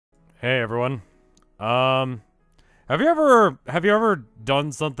Hey everyone. Um have you ever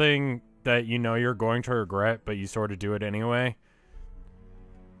done something that you know you're going to regret but you sort of do it anyway?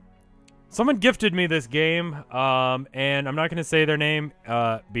 Someone gifted me this game and I'm not going to say their name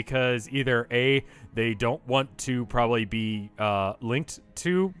because either A, they don't want to probably be linked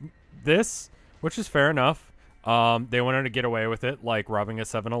to this, which is fair enough. They wanted to get away with it like robbing a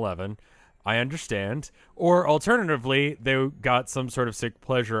 7-Eleven. I understand. Or alternatively, they got some sort of sick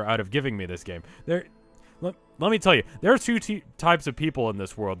pleasure out of giving me this game. Let me tell you, there are two types of people in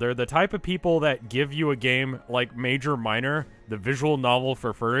this world. They're the type of people that give you a game like Major Minor, the visual novel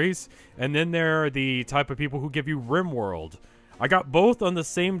for furries, and then there are the type of people who give you RimWorld. I got both on the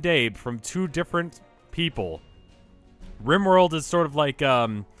same day from two different people. RimWorld is sort of like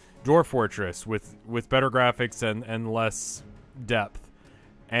Dwarf Fortress with better graphics and less depth.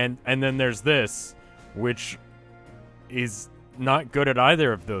 And then there's this, which is not good at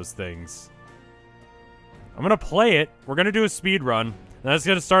either of those things. I'm gonna play it. We're gonna do a speed run. That's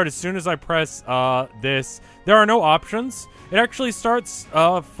gonna start as soon as I press this. There are no options. It actually starts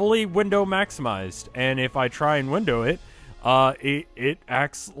fully window maximized, and if I try and window it, it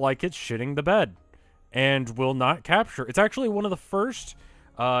acts like it's shitting the bed and will not capture. It's actually one of the first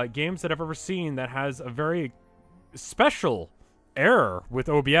games that I've ever seen that has a very special error with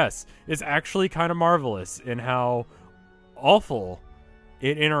OBS. Is actually kind of marvelous in how awful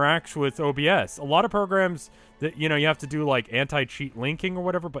it interacts with OBS. A lot of programs that, you know, you have to do like anti-cheat linking or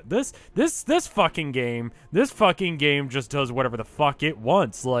whatever, but this fucking game just does whatever the fuck it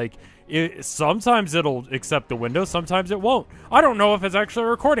wants. Like, sometimes it'll accept the window, sometimes it won't. I don't know if it's actually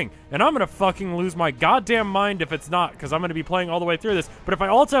recording, and I'm gonna fucking lose my goddamn mind if it's not, because I'm gonna be playing all the way through this, but if I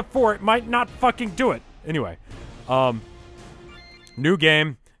Alt F4, it might not fucking do it. Anyway, new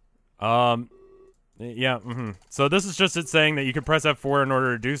game. Yeah, So this is just it saying that you can press F4 in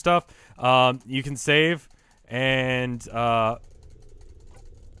order to do stuff. You can save, and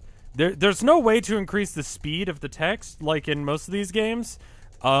there's no way to increase the speed of the text like in most of these games.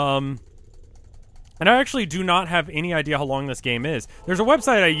 And I actually do not have any idea how long this game is. There's a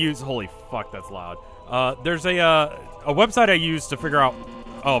website I use. Holy fuck, that's loud. There's a website I use to figure out.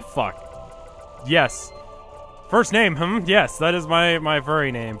 Oh fuck. Yes. First name. Yes, that is my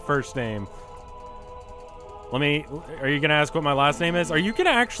furry name. First name. Are you going to ask what my last name is? Are you going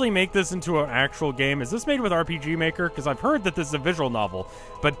to actually make this into an actual game? Is this made with RPG Maker? Because I've heard that this is a visual novel.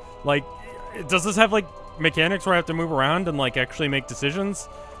 But, like, does this have, like, mechanics where I have to move around and, like, actually make decisions?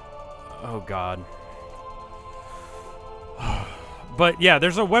 Oh, God. But, yeah,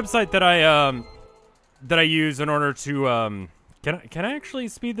 there's a website that I use in order to, Can I actually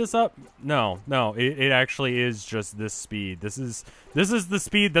speed this up? No, it actually is just this speed. This is the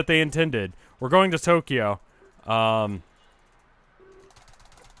speed that they intended. We're going to Tokyo. If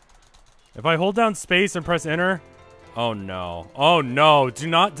I hold down space and press enter, oh no, do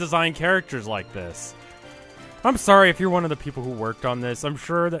not design characters like this. I'm sorry if you're one of the people who worked on this. I'm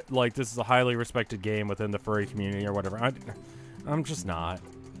sure that, like, this is a highly respected game within the furry community or whatever. I'm just not.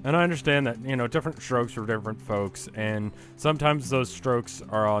 And I understand that, you know, different strokes for different folks, and sometimes those strokes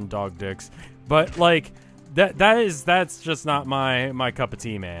are on dog dicks. But, like, that's just not my cup of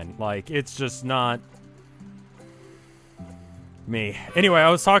tea, man. Like, it's just not me. Anyway, I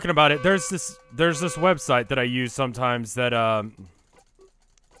was talking about it. There's this website that I use sometimes that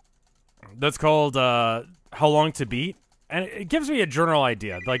that's called How Long to Beat, and it gives me a general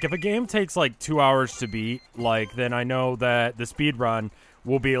idea. Like, if a game takes like 2 hours to beat, like, then I know that the speed run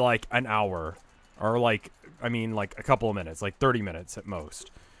will be like an hour, or like, I mean, like a couple of minutes, like 30 minutes at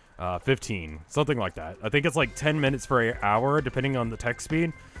most, 15, something like that. I think it's like 10 minutes for an hour, depending on the text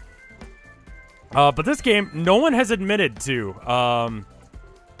speed. But this game, no one has admitted to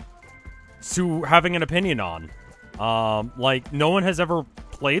having an opinion on. Like, no one has ever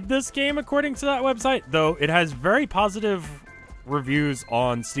played this game according to that website, though it has very positive reviews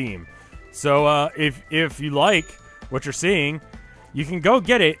on Steam. So, if you like what you're seeing, you can go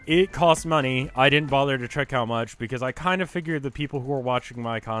get it. It costs money. I didn't bother to check how much because I kind of figured the people who are watching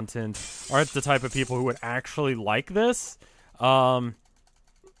my content aren't the type of people who would actually like this. Oh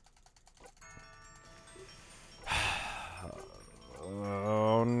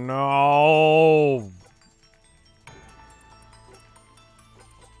no.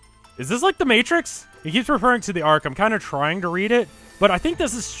 Is this like the Matrix? He keeps referring to the Ark. I'm kind of trying to read it, but I think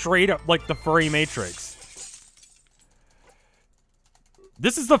this is straight up like the furry Matrix.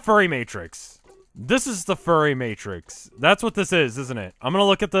 This is the furry Matrix. This is the furry Matrix. That's what this is, isn't it? I'm gonna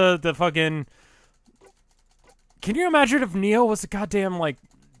look at the fucking... Can you imagine if Neo was a goddamn, like,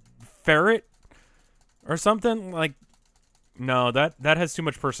 ferret? Or something? Like, No, that has too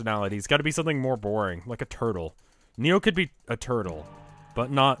much personality. It's got to be something more boring, like a turtle. Neo could be a turtle, but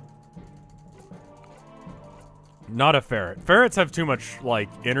not a ferret. Ferrets have too much, like,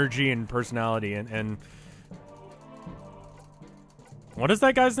 energy and personality, and what is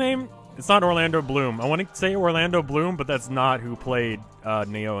that guy's name? It's not Orlando Bloom. I want to say Orlando Bloom, but that's not who played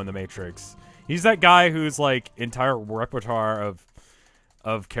Neo in The Matrix. He's that guy whose, like, entire repertoire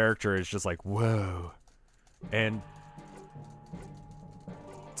of character is just like, whoa. And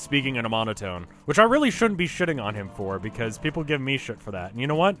speaking in a monotone, which I really shouldn't be shitting on him for, because people give me shit for that. And you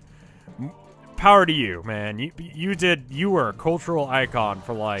know what? Power to you, man. You were a cultural icon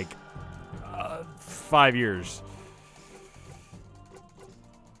for like 5 years.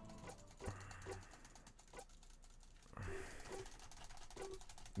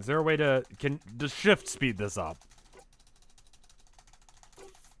 Is there a way to does shift speed this up?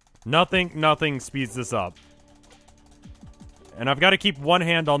 Nothing speeds this up. And I've got to keep one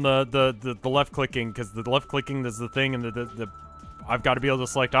hand on the left clicking, because the left clicking is the thing, and the I've got to be able to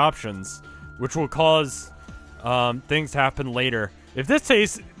select options, which will cause things to happen later. If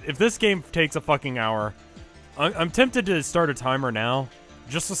this game takes a fucking hour, I'm tempted to start a timer now,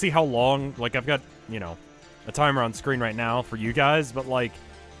 just to see how long. Like, I've got, you know, a timer on screen right now for you guys, but like,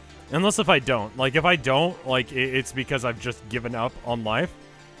 unless if I don't, like, it's because I've just given up on life,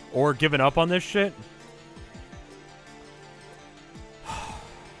 or given up on this shit.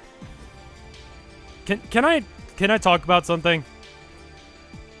 Can I talk about something?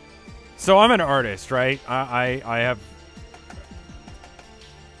 So I'm an artist, right? I have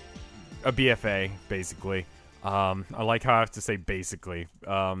a BFA, basically. I like how I have to say basically.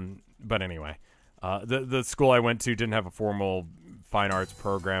 But anyway, the school I went to didn't have a formal fine arts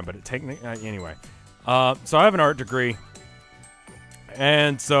program, but anyway. So I have an art degree.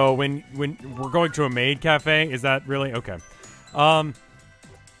 And so when we're going to a maid cafe, is that really okay?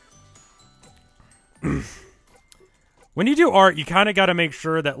 When you do art, you kind of got to make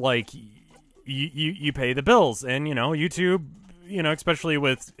sure that, like, you pay the bills. And, you know, YouTube, you know, especially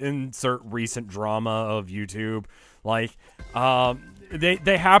with insert recent drama of YouTube, like,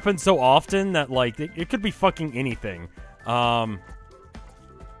 they happen so often that, like, it could be fucking anything. What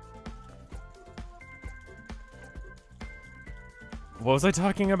was I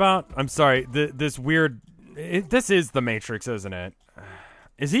talking about? I'm sorry. This weird... this is The Matrix, isn't it?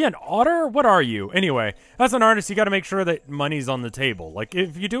 Is he an otter? What are you? Anyway, as an artist, you got to make sure that money's on the table. Like,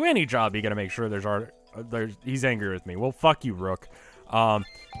 if you do any job, you got to make sure there's art. He's angry with me. Well, fuck you, Rook.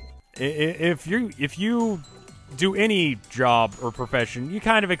 If you do any job or profession, you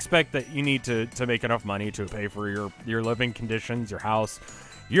kind of expect that you need to make enough money to pay for your living conditions, your house,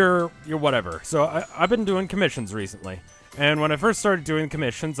 your whatever. So I've been doing commissions recently. And when I first started doing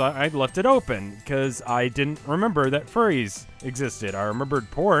commissions, I left it open because I didn't remember that furries existed. I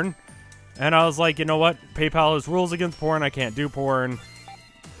remembered porn, and I was like, you know what? PayPal has rules against porn. I can't do porn.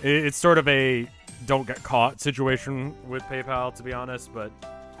 It's sort of a don't get caught situation with PayPal, to be honest, but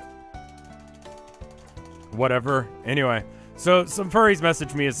whatever. Anyway, so some furries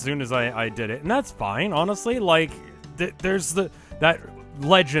messaged me as soon as I did it, and that's fine, honestly. Like, there's that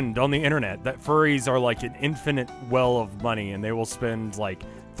legend on the internet that furries are like an infinite well of money, and they will spend like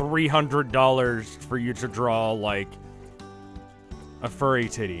 $300 for you to draw like a furry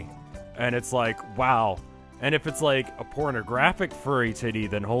titty, and it's like, wow. And if it's like a pornographic furry titty,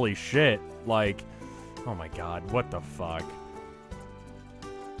 then holy shit, like, oh my god, what the fuck.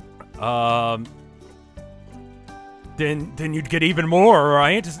 Then you'd get even more,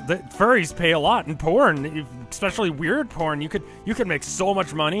 right? The furries pay a lot in porn, especially weird porn. You could make so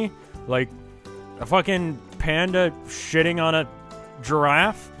much money, like a fucking panda shitting on a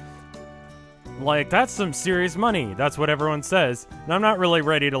giraffe. Like, that's some serious money. That's what everyone says. And I'm not really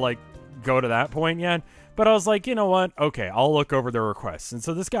ready to like go to that point yet. But I was like, you know what? Okay, I'll look over the requests. And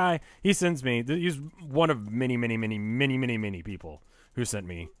so this guy, he sends me. He's one of many people who sent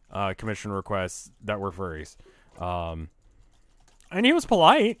me commission requests that were furries. And he was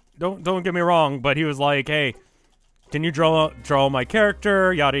polite. Don't get me wrong, but he was like, "Hey, can you draw my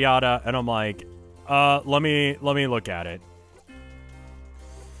character? Yada yada." And I'm like, let me look at it."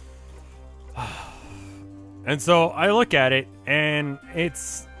 And so I look at it, and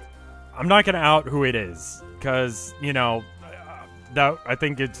I'm not gonna out who it is, because, you know, that I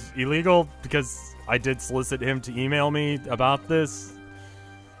think it's illegal, because I did solicit him to email me about this.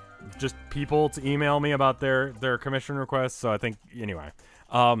 Just people to email me about their commission requests. So I think, anyway.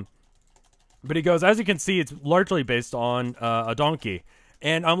 But he goes, as you can see, it's largely based on a donkey.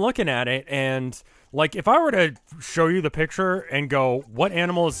 And I'm looking at it, and like if I were to show you the picture and go, what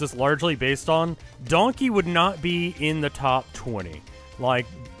animal is this largely based on? Donkey would not be in the top 20. Like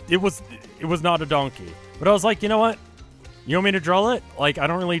it was not a donkey. But I was like, you know what? You want me to draw it? Like, I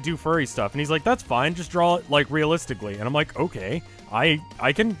don't really do furry stuff. And he's like, that's fine. Just draw it, like, realistically. And I'm like, okay. I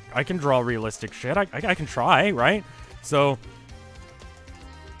can draw realistic shit. I can try, right? So,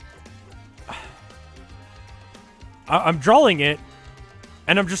 I'm drawing it,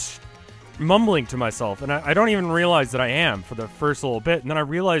 and I'm just mumbling to myself. And I don't even realize that I am for the first little bit. And then I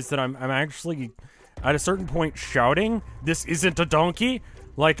realize that I'm actually, at a certain point, shouting, this isn't a donkey.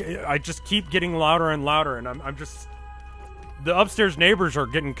 Like, I just keep getting louder and louder, and I'm just... The upstairs neighbors are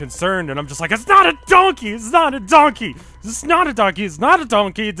getting concerned, and I'm just like, it's not a donkey! It's not a donkey! This is not a donkey! It's not a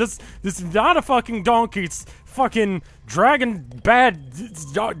donkey! This is not a fucking donkey! It's fucking dragon bad!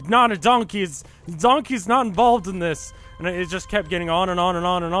 It's not a donkey! Donkey's not involved in this! And it just kept getting on and on and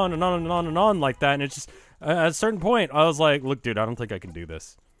on and on and on and on and on like that, and it just... At a certain point, I was like, look, dude, I don't think I can do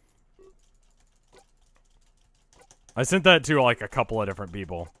this. I sent that to, like, a couple of different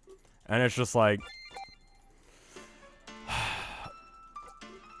people. And it's just like...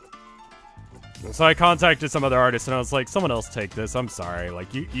 So I contacted some other artists, and I was like, someone else take this. I'm sorry.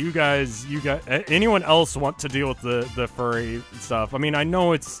 Like, you guys, anyone else want to deal with the furry stuff? I mean, I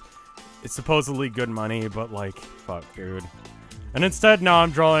know it's supposedly good money, but, like, fuck, dude. And instead, now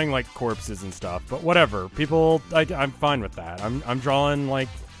I'm drawing, like, corpses and stuff. But whatever. People, I'm fine with that. I'm drawing, like,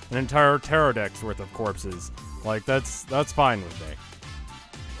 an entire tarot deck's worth of corpses. Like, that's fine with me.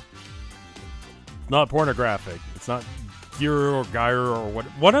 Not pornographic. It's not... or gyre or what.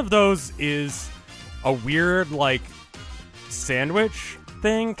 One of those is a weird like sandwich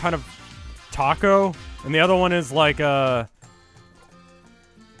thing, kind of taco, and the other one is like a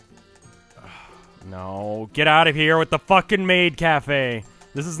no, get out of here with the fucking maid cafe.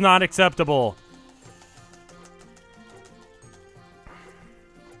 This is not acceptable.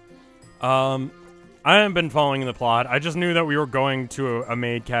 I haven't been following the plot. I just knew that we were going to a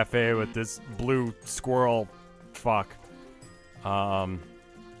maid cafe with this blue squirrel fuck.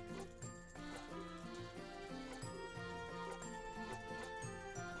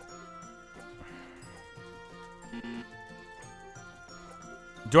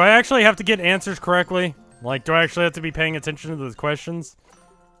 Do I actually have to get answers correctly? Like, do I actually have to be paying attention to those questions?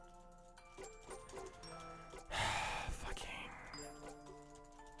 Fucking...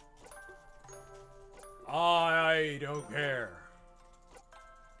 I don't care.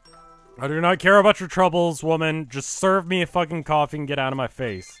 I do not care about your troubles, woman. Just serve me a fucking coffee and get out of my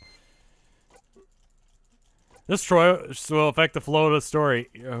face. This choice will affect the flow of the story.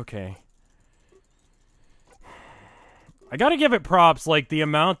 Okay. I gotta give it props, like, the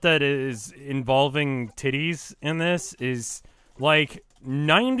amount that is involving titties in this is, like,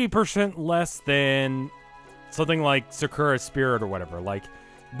 90% less than something like Sakura Spirit or whatever. Like,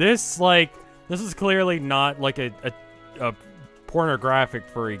 this is clearly not, like, a pornographic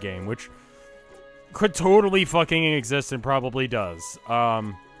furry game, which could totally fucking exist and probably does.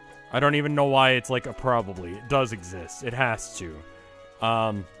 I don't even know why it's like a probably. It does exist. It has to.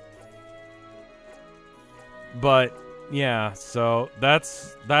 But yeah, so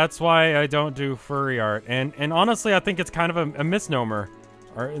that's why I don't do furry art. And honestly, I think it's kind of a misnomer.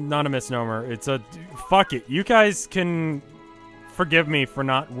 Or not a misnomer. It's a fuck it. You guys can forgive me for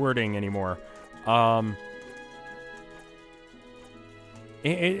not wording anymore. I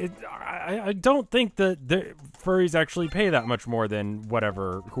don't think that the furries actually pay that much more than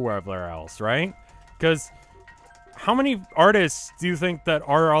whoever else, right? Because how many artists do you think that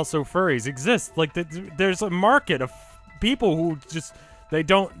are also furries exist? Like, there's a market of people who just they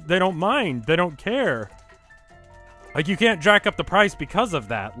don't mind, they don't care. Like, you can't jack up the price because of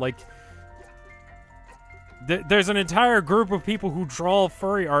that. Like, there's an entire group of people who draw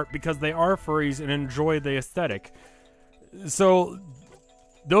furry art because they are furries and enjoy the aesthetic. So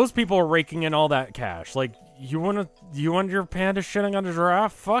those people are raking in all that cash. Like, you want your panda shitting on a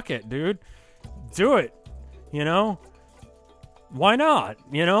giraffe? Fuck it, dude. Do it. You know? Why not?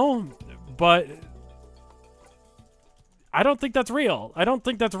 You know? But I don't think that's real. I don't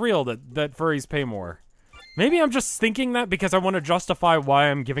think that's real that furries pay more. Maybe I'm just thinking that because I want to justify why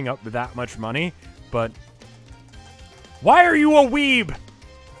I'm giving up that much money, but why are you a weeb?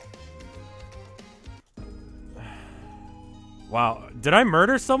 Wow, did I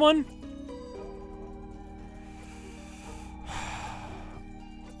murder someone?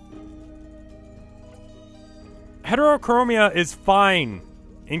 Heterochromia is fine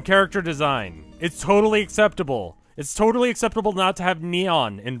in character design. It's totally acceptable. It's totally acceptable not to have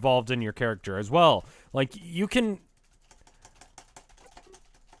neon involved in your character as well. Like, you can...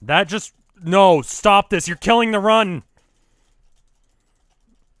 That just... No, stop this. You're killing the run.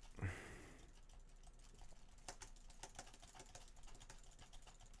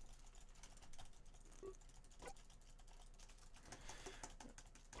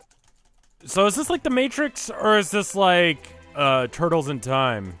 So is this like the Matrix, or is this like Turtles in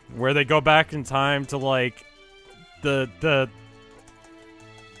Time, where they go back in time to like the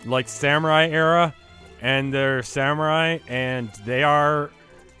like samurai era, and they're samurai and they are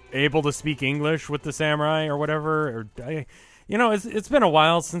able to speak English with the samurai or whatever? Or you know, it's been a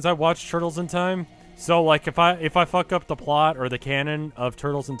while since I watched Turtles in Time. So like if I fuck up the plot or the canon of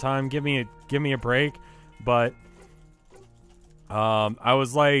Turtles in Time, give me a break. But I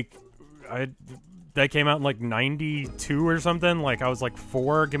was like, that came out in like 92 or something. Like I was like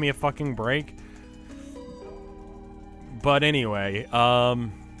 4. Give me a fucking break. But anyway,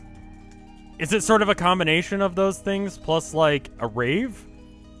 is it sort of a combination of those things plus like a rave?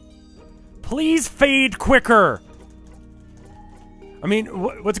 Please fade quicker. I mean,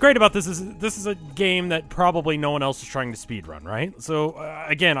 what's great about this is a game that probably no one else is trying to speedrun, right? So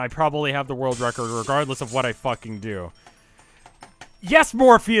again, I probably have the world record regardless of what I fucking do. Yes,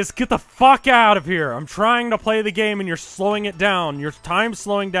 Morpheus, get the fuck out of here. I'm trying to play the game and you're slowing it down. Your time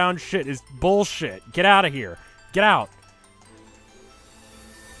slowing down shit is bullshit. Get out of here. Get out.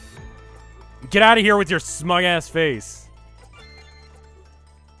 Get out of here with your smug-ass face.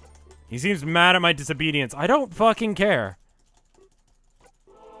 He seems mad at my disobedience. I don't fucking care.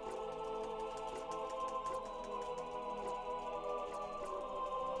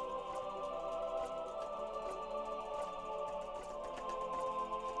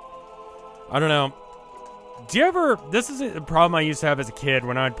 I don't know. Do you ever... This is a problem I used to have as a kid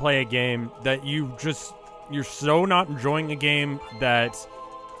when I'd play a game that you're so not enjoying the game that...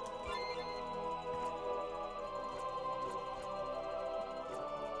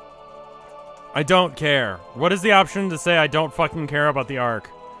 I don't care. What is the option to say I don't fucking care about the arc?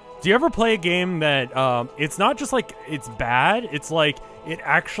 Do you ever play a game that, it's not just like it's bad, it's like it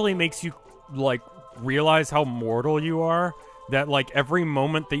actually makes you, like, realize how mortal you are? That, like, every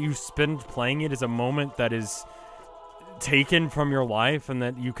moment that you spend playing it is a moment that is taken from your life and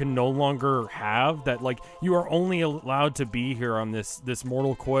that you can no longer have? That, like, you are only allowed to be here on this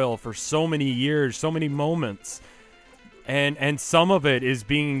mortal coil for so many years, so many moments. And some of it is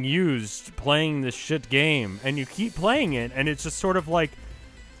being used playing this shit game. And you keep playing it, and it's just sort of like...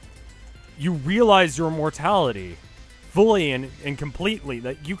 You realize your mortality fully and completely.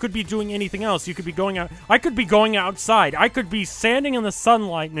 That you could be doing anything else. You could be going out... I could be going outside. I could be standing in the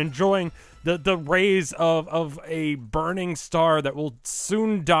sunlight and enjoying the rays of a burning star that will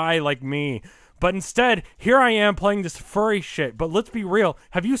soon die like me. But instead, here I am playing this furry shit. But let's be real.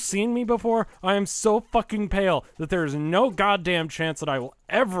 Have you seen me before? I am so fucking pale that there is no goddamn chance that I will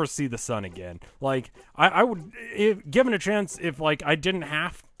ever see the sun again. Like, I would, given a chance, if, like, I didn't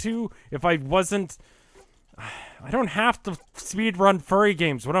have to, if I wasn't... I don't have to speedrun furry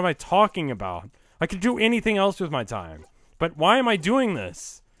games. What am I talking about? I could do anything else with my time. But why am I doing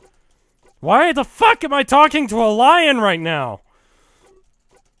this? Why the fuck am I talking to a lion right now?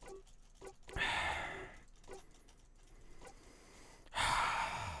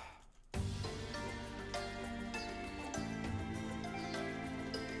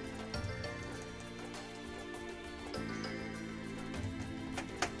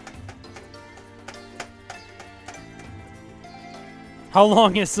 How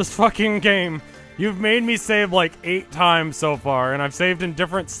long is this fucking game? You've made me save like 8 times so far, and I've saved in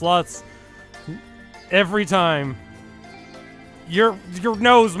different slots every time. Your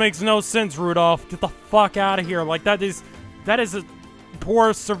nose makes no sense, Rudolph. Get the fuck out of here. Like, that is a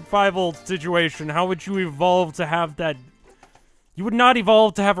poor survival situation. How would you evolve to have that? You would not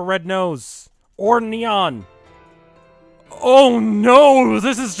evolve to have a red nose. Or neon. Oh no!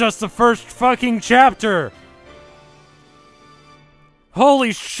 This is just the first fucking chapter!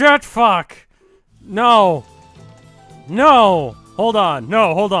 Holy shit, fuck! No. No! Hold on.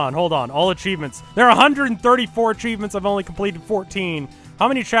 No, hold on. All achievements. There are 134 achievements. I've only completed 14. How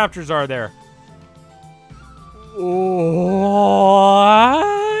many chapters are there? What?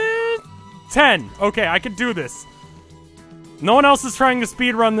 10. Okay, I can do this. No one else is trying to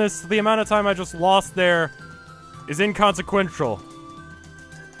speedrun this. The amount of time I just lost there is inconsequential.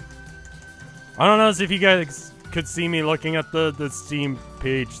 I don't know if you guys could see me looking at the Steam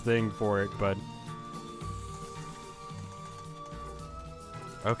page thing for it, but...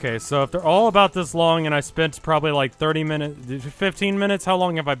 Okay, so if they're all about this long and I spent probably like 30 minutes, 15 minutes, how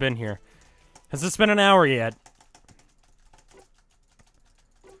long have I been here? Has this been an hour yet?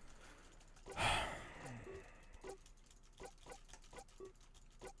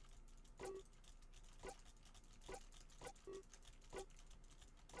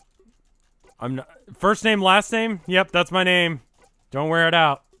 I'm not, first name, last name? Yep, that's my name. Don't wear it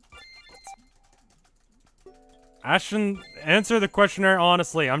out. Ashton, answer the questionnaire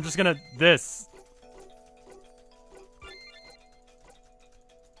honestly. I'm just gonna... This.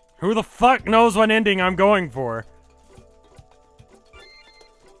 Who the fuck knows what ending I'm going for?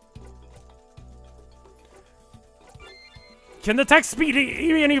 Can the text speed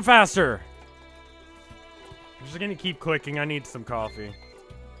any faster? I'm just gonna keep clicking. I need some coffee.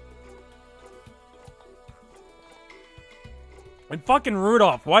 And fucking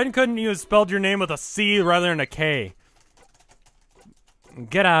Rudolph, why couldn't you have spelled your name with a C rather than a K?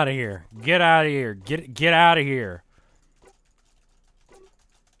 Get out of here. Get out of here. Get out of here.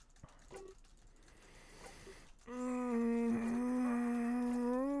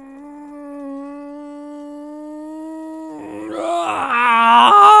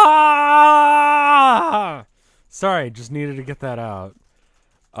 Sorry, just needed to get that out.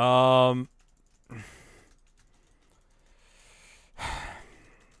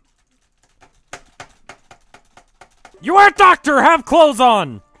 You are a doctor! Have clothes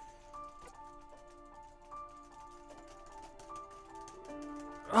on!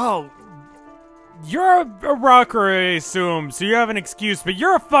 Oh. You're a rocker, I assume, so you have an excuse, but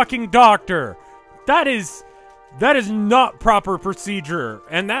you're a fucking doctor! That is not proper procedure,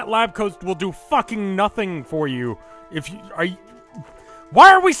 and that lab coat will do fucking nothing for you. If you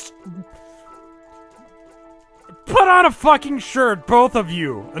why are we put on a fucking shirt, both of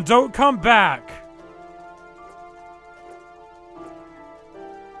you, and don't come back.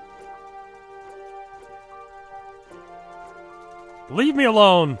 Leave me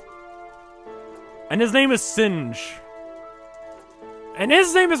alone. And his name is Singe. And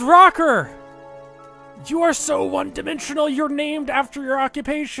his name is Rocker. You are so one-dimensional, you're named after your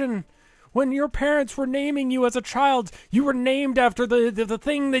occupation. When your parents were naming you as a child, you were named after the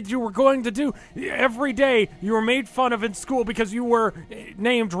thing that you were going to do. Every day, you were made fun of in school because you were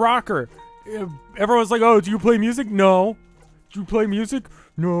named Rocker. Everyone's like, oh, do you play music? No. Do you play music?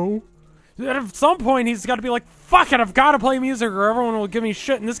 No. At some point, he's got to be like, fuck it, I've got to play music or everyone will give me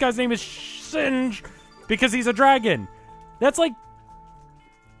shit. And this guy's name is Singe because he's a dragon. That's like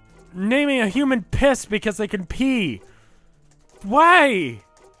naming a human piss because they can pee. Why?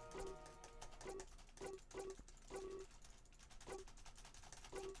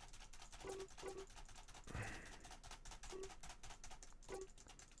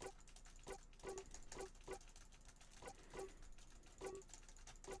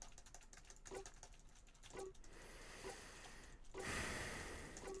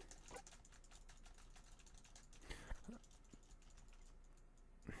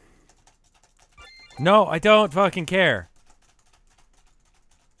 No, I don't fucking care.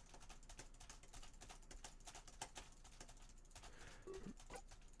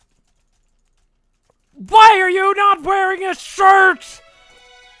 Why are you not wearing a shirt?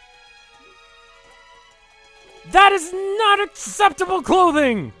 That is not acceptable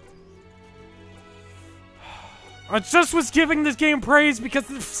clothing. I just was giving this game praise because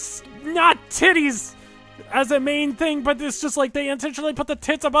it's not titties as a main thing, but it's just like they intentionally put the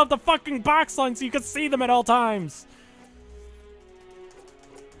tits above the fucking box line so you can see them at all times.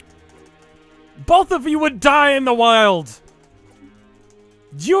 Both of you would die in the wild.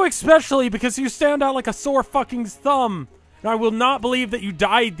 You especially, because you stand out like a sore fucking thumb. And I will not believe that you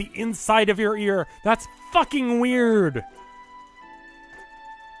dyed the inside of your ear. That's fucking weird.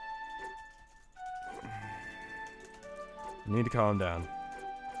 I need to calm down.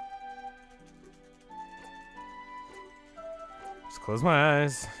 Just close my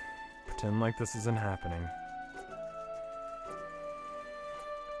eyes. Pretend like this isn't happening.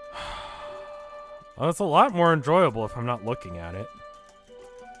 Well, it's a lot more enjoyable if I'm not looking at it.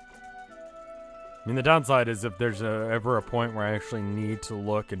 I mean, the downside is if there's ever a point where I actually need to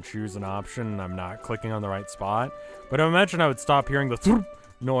look and choose an option and I'm not clicking on the right spot. But I imagine I would stop hearing the throop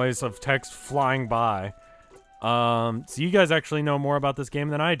noise of text flying by. So you guys actually know more about this game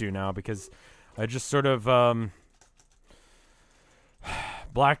than I do now because I just sort of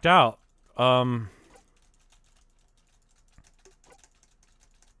blacked out.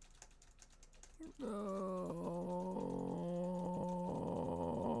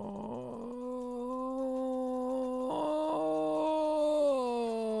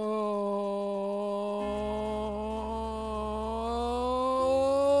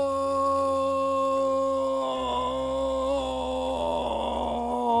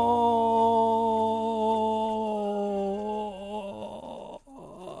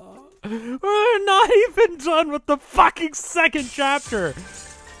 We're not even done with the fucking second chapter.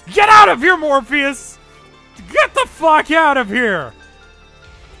 Get out of here, Morpheus! Get the fuck out of here!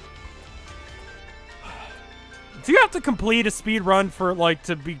 Do you have to complete a speed run for, like,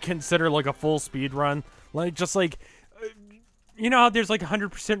 to be considered, like, a full speed run? Like, just, like, you know how there's, like,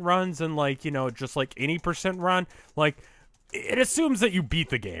 100% runs and, like, you know, just, like, any percent run? Like, it assumes that you beat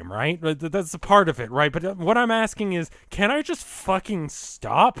the game, right? That's a part of it, right? But what I'm asking is, can I just fucking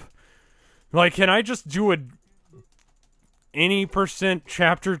stop? Like, can I just do any percent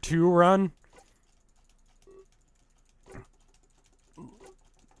chapter 2 run?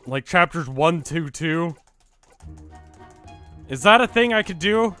 Like chapters 1, 2, 2? Is that a thing I could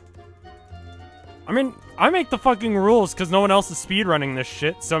do? I mean, I make the fucking rules because no one else is speedrunning this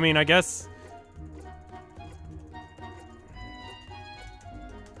shit, so I mean, I guess...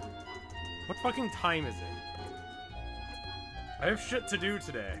 What fucking time is it? I have shit to do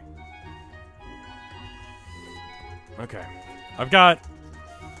today. Okay. I've got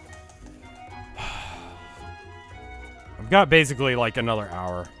basically like another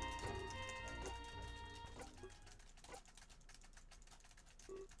hour.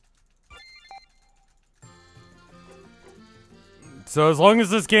 So as long as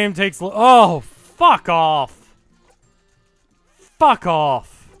this game takes oh, fuck off. Fuck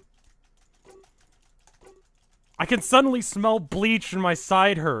off. I can suddenly smell bleach and my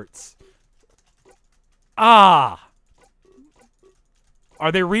side hurts. Ah.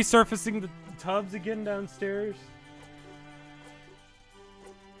 Are they resurfacing the tubs again downstairs?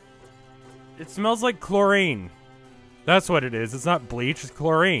 It smells like chlorine. That's what it is. It's not bleach, it's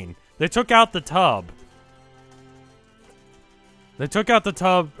chlorine. They took out the tub. They took out the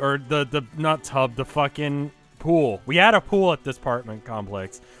tub, or not tub, the fucking pool. We had a pool at this apartment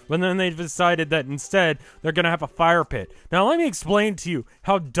complex, but then they decided that instead they're gonna have a fire pit. Now let me explain to you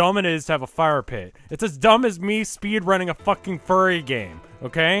how dumb it is to have a fire pit. It's as dumb as me speedrunning a fucking furry game,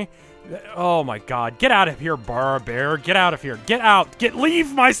 okay? Oh my god, get out of here, Bar Bear. Get out of here. Get out.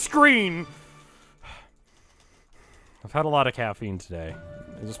 Leave my screen. I've had a lot of caffeine today.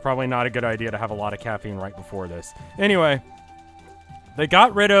 It was probably not a good idea to have a lot of caffeine right before this. Anyway, they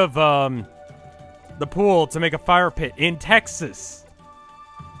got rid of the pool to make a fire pit in Texas.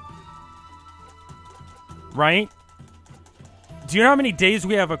 Right? Do you know how many days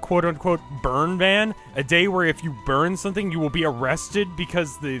we have a quote-unquote burn ban? A day where if you burn something, you will be arrested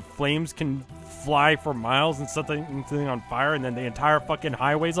because the flames can fly for miles and set something on fire, and then the entire fucking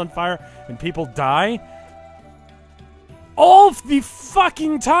highway's on fire and people die? All the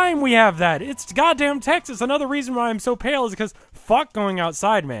fucking time we have that. It's goddamn Texas. Another reason why I'm so pale is because fuck going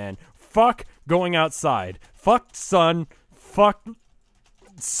outside, man. Fuck going outside. Fuck sun. Fuck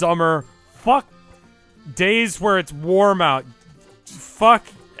summer. Fuck days where it's warm out. Fuck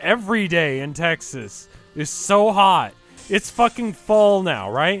every day in Texas. It's so hot. It's fucking fall now,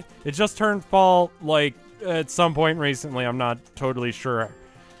 right? It just turned fall, like, at some point recently. I'm not totally sure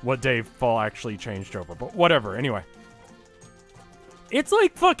what day fall actually changed over, but whatever. Anyway. It's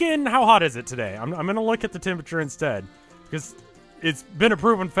like fucking, how hot is it today? I'm gonna look at the temperature instead, because it's been a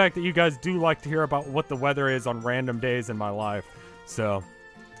proven fact that you guys do like to hear about what the weather is on random days in my life. So,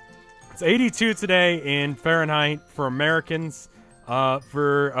 it's 82 today in Fahrenheit for Americans.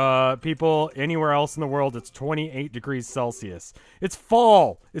 For people anywhere else in the world, it's 28 degrees Celsius. It's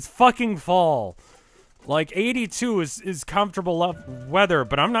fall. It's fucking fall. Like, 82 is comfortable weather,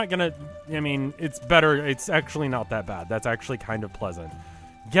 but I'm not gonna... I mean, it's better. It's actually not that bad. That's actually kind of pleasant.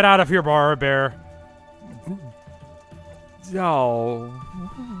 Get out of here, Bar Bear. Oh,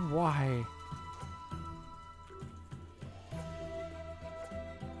 why?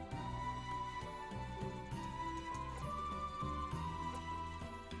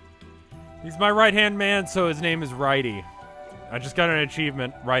 He's my right-hand man, so his name is Righty. I just got an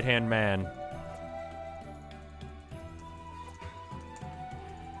achievement, right-hand man.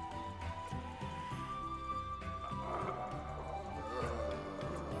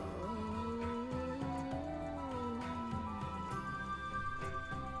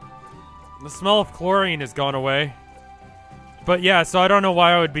 The smell of chlorine has gone away. But yeah, so I don't know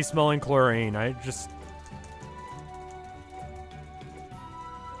why I would be smelling chlorine. I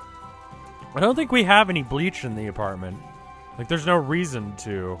don't think we have any bleach in the apartment. Like, there's no reason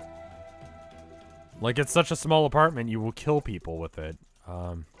to. Like, it's such a small apartment, you will kill people with it.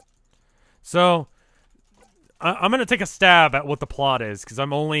 So, I'm gonna take a stab at what the plot is, because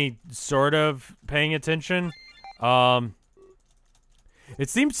I'm only sort of paying attention. It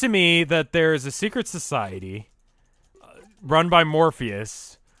seems to me that there's a secret society run by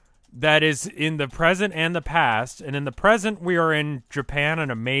Morpheus that is in the present and the past. And in the present, we are in Japan in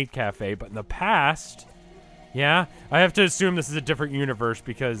a maid cafe. But in the past, yeah, I have to assume this is a different universe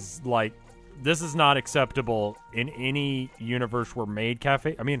because, like, this is not acceptable in any universe where maid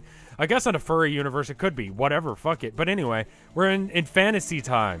cafe... I mean, I guess in a furry universe it could be. Whatever, fuck it. But anyway, we're in fantasy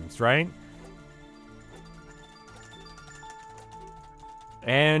times, right?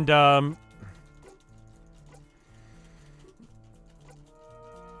 And, the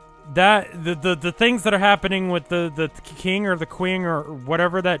things that are happening with the king or the queen or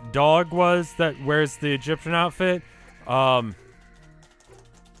whatever that dog was that wears the Egyptian outfit,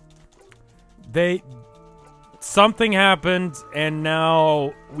 something happened and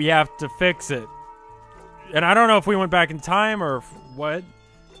now we have to fix it. And I don't know if we went back in time or what.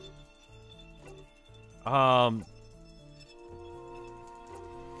 I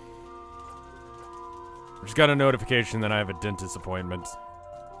just got a notification that I have a dentist appointment.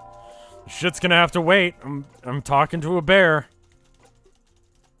 Shit's gonna have to wait. I'm talking to a bear.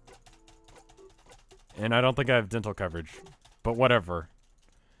 And I don't think I have dental coverage. But whatever.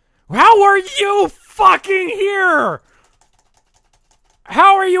 How are you fucking here?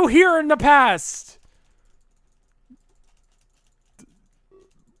 How are you here in the past?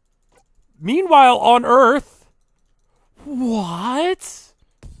 Meanwhile, on Earth... What?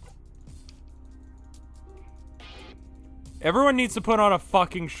 Everyone needs to put on a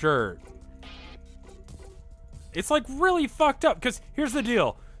fucking shirt. It's like really fucked up, because here's the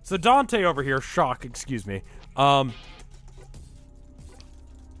deal. So Dante over here, Shock, excuse me.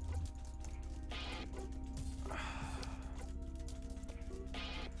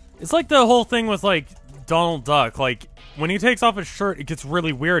 It's like the whole thing with like Donald Duck. Like when he takes off his shirt, it gets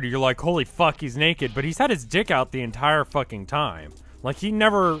really weird. You're like, holy fuck, he's naked. But he's had his dick out the entire fucking time. Like he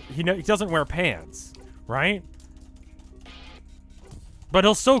doesn't wear pants, right? But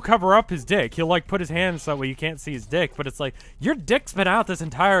he'll still cover up his dick. He'll, like, put his hands so that way you can't see his dick. But it's like, your dick's been out this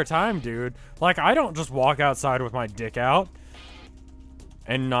entire time, dude. Like, I don't just walk outside with my dick out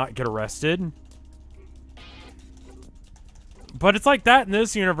and not get arrested. But it's like that in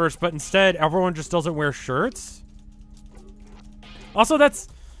this universe, but instead, everyone just doesn't wear shirts. Also, that's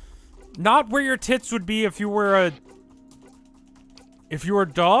not where your tits would be if you were a... If you were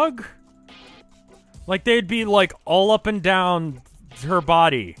a dog. Like, they'd be, like, all up and down... her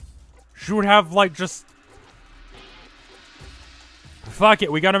body. She would have like just fuck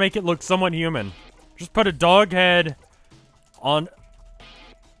it, we gotta make it look somewhat human. Just put a dog head on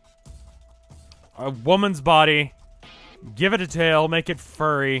a woman's body, give it a tail, make it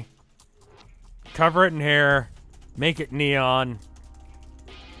furry, cover it in hair, make it neon,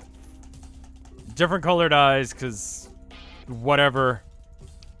 different colored eyes, cause whatever.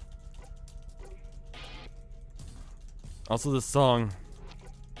 Also, this song.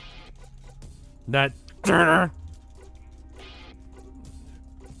 That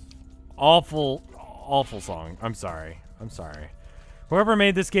awful song. I'm sorry. Whoever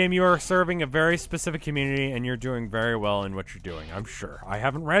made this game, you are serving a very specific community, and you're doing very well in what you're doing. I'm sure. I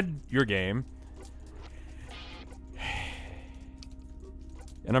haven't read your game.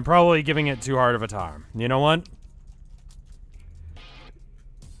 And I'm probably giving it too hard of a time. You know what?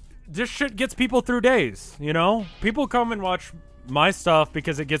 This shit gets people through days, you know? People come and watch my stuff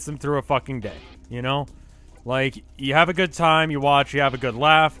because it gets them through a fucking day, you know? Like, you have a good time, you watch, you have a good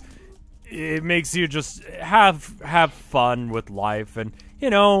laugh. It makes you just have fun with life and, you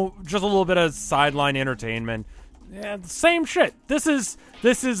know, just a little bit of sideline entertainment. Yeah, same shit. This is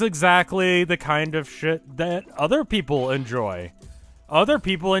exactly the kind of shit that other people enjoy. Other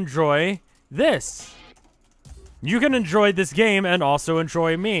people enjoy this. You can enjoy this game and also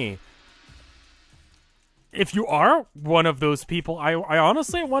enjoy me. If you are one of those people, I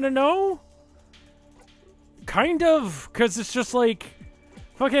honestly want to know. Kind of, because it's just like,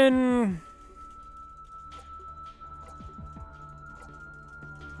 fucking...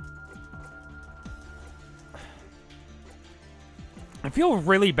 I feel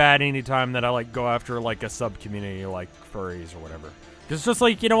really bad anytime that I, like, go after, like, a sub-community like furries or whatever. It's just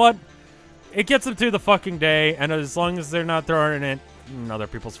like, you know what? It gets them through the fucking day, and as long as they're not throwing it in other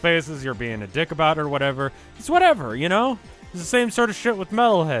people's faces, you're being a dick about it or whatever, it's whatever, you know? It's the same sort of shit with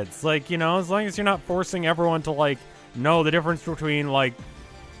metalheads. Like, you know, as long as you're not forcing everyone to, like, know the difference between, like,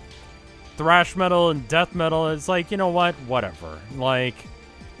 thrash metal and death metal, it's like, you know what? Whatever. Like,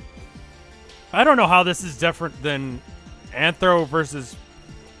 I don't know how this is different than Anthro versus...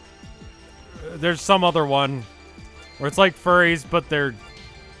 There's some other one where it's like furries, but they're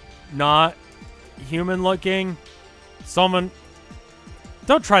not human looking. Someone...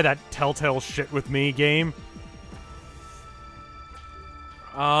 Don't try that Telltale shit with me, game.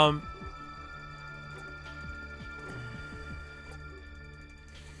 You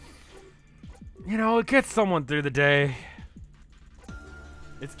know, it gets someone through the day.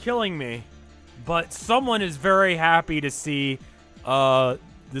 It's killing me. But someone is very happy to see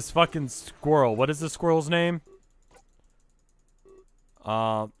this fucking squirrel. What is the squirrel's name?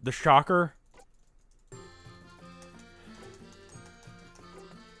 The Shocker.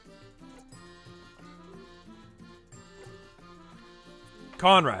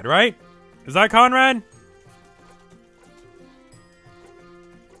 Conrad, right? Is that Conrad?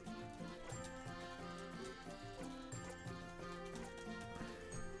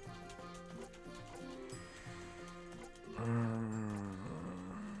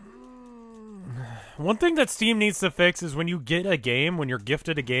 One thing that Steam needs to fix is when you get a game, when you're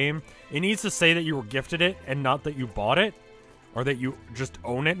gifted a game, it needs to say that you were gifted it and not that you bought it. Or that you just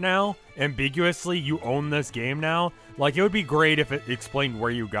own it now. Ambiguously, you own this game now. Like, it would be great if it explained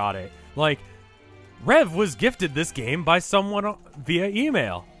where you got it. Like, Rev was gifted this game by someone via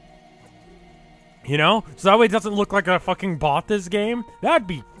email. You know? So that way it doesn't look like I fucking bought this game. That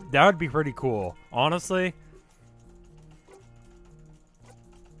would be pretty cool. Honestly.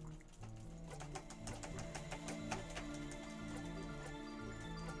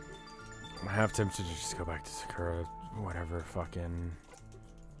 I'm half tempted to just go back to Sakura. Whatever, fucking...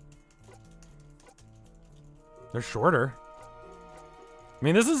 They're shorter. I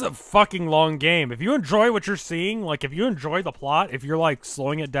mean, this is a fucking long game. If you enjoy what you're seeing, like, if you enjoy the plot, if you're, like,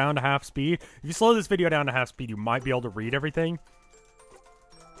 slowing it down to half speed, if you slow this video down to half speed, you might be able to read everything.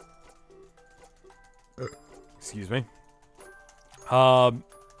 Excuse me. And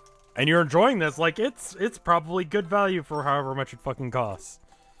you're enjoying this, like, it's probably good value for however much it fucking costs.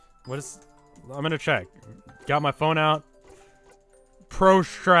 What is... I'm gonna check. Got my phone out. Pro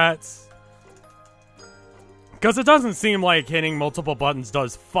strats. Because it doesn't seem like hitting multiple buttons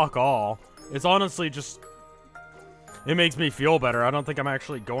does fuck all. It's honestly just... It makes me feel better. I don't think I'm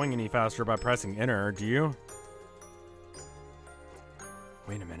actually going any faster by pressing enter. Do you?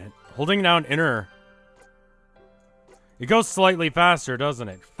 Wait a minute. Holding down enter. It goes slightly faster, doesn't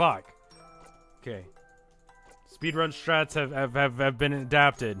it? Fuck. Okay. Speedrun strats have been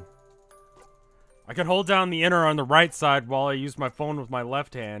adapted. I can hold down the enter on the right side while I use my phone with my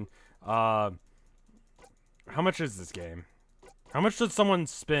left hand. How much is this game? How much did someone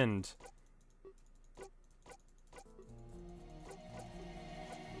spend?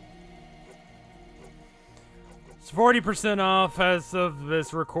 It's 40% off as of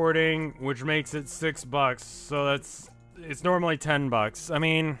this recording, which makes it $6. So it's normally $10. I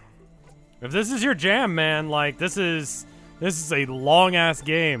mean, if this is your jam, man, like this is a long ass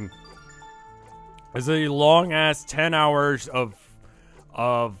game. It's a long ass 10 hours of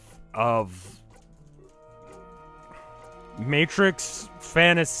Matrix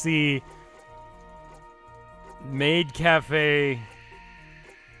fantasy maid cafe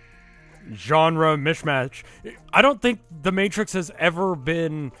genre mishmash. I don't think the Matrix has ever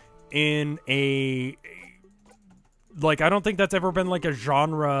been in a I don't think that's ever been like a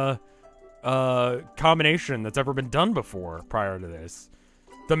genre combination that's ever been done before prior to this.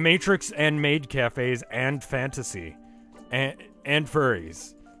 The Matrix and maid cafes and fantasy and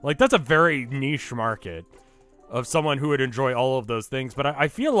furries. Like, that's a very niche market of someone who would enjoy all of those things. But I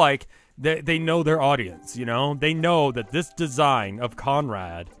feel like they know their audience, you know? They know that this design of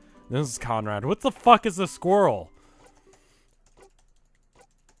Conrad... This is Conrad. What the fuck is a squirrel?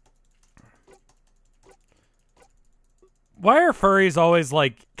 Why are furries always,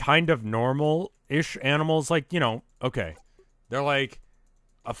 like, kind of normal-ish animals? Like, you know, okay. They're like...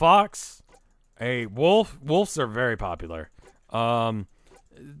 a fox, a wolf. Wolves are very popular.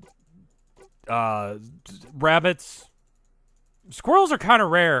 Rabbits. Squirrels are kind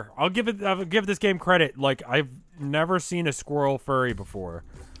of rare. I'll give this game credit. Like, I've never seen a squirrel furry before.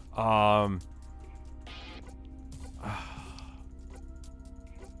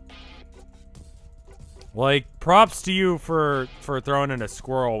 Like, props to you for throwing in a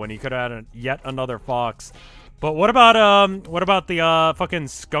squirrel when you could have had yet another fox. But what about the fucking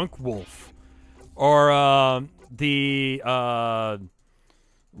skunk wolf, or the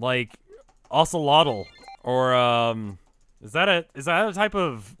like ocelotl, or is that a type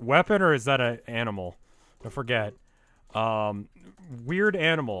of weapon, or is that an animal? I forget. Weird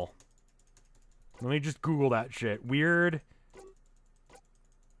animal. Let me just Google that shit. Weird.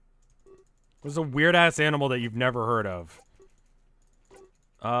 What's a weird ass animal that you've never heard of?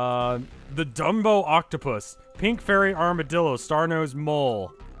 The Dumbo octopus, pink fairy armadillo, star-nosed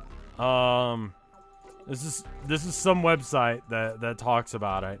mole. This is some website that talks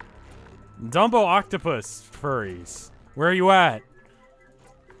about it. Dumbo octopus furries. Where are you at?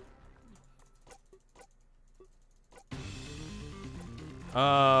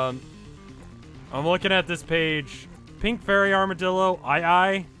 I'm looking at this page. Pink fairy armadillo,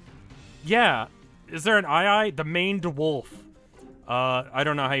 eye. Yeah. Is there an eye? The maned wolf. I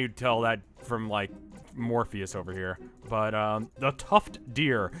don't know how you'd tell that from, like, Morpheus over here. But, the tuft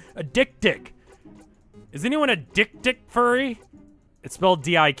deer. A dick. Is anyone a dick furry? It's spelled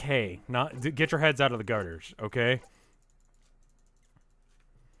D-I-K. Not, get your heads out of the gutters, okay?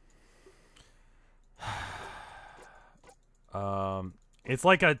 It's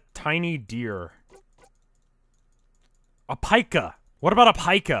like a tiny deer. A pika. What about a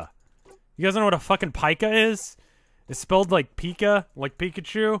pika? You guys know what a fucking pika is? It's spelled like Pika, like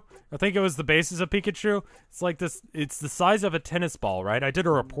Pikachu. I think it was the basis of Pikachu. It's like this, it's the size of a tennis ball, right? I did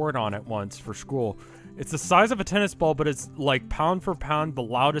a report on it once for school. It's the size of a tennis ball, but it's like pound for pound the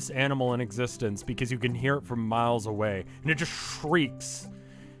loudest animal in existence because you can hear it from miles away. And it just shrieks.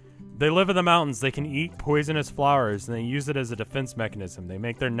 They live in the mountains. They can eat poisonous flowers, and they use it as a defense mechanism. They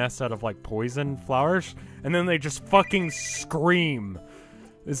make their nests out of, like, poison flowers, and then they just fucking scream.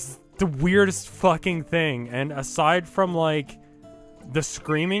 It's the weirdest fucking thing. And aside from, like, the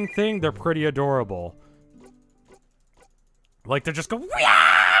screaming thing, they're pretty adorable. Like, they just go,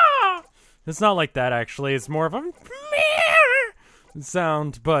 Wah! It's not like that, actually. It's more of a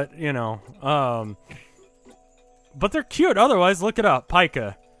sound, but, you know. But they're cute. Otherwise, look it up.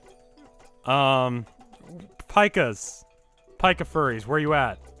 Pika. Pikas. Pika furries, where you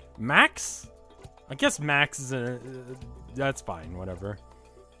at? Max? I guess Max is a... that's fine, whatever.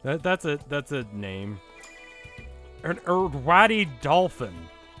 That's a name. An Erdwadi dolphin.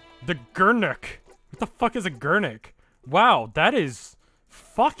 The Gurnik. What the fuck is a Gurnik? Wow, that is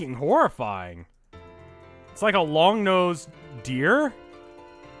fucking horrifying. It's like a long-nosed deer?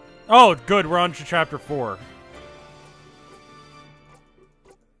 Oh, good, we're on to chapter 4.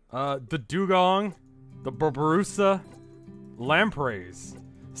 The dugong, the barbarossa, lampreys.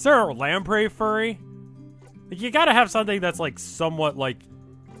 Is there a lamprey furry? Like, you gotta have something that's, like, somewhat, like,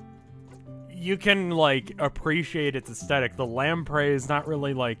 you can, like, appreciate its aesthetic. The lamprey is not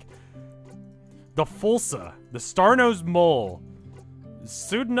really, like, the fulsa, the star-nosed mole,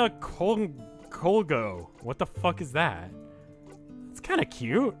 Sudna Kolgo. What the fuck is that? It's kind of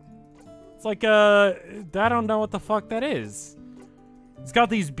cute. It's like, I don't know what the fuck that is. It's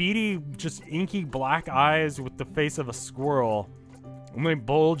got these beady, just inky black eyes with the face of a squirrel. And they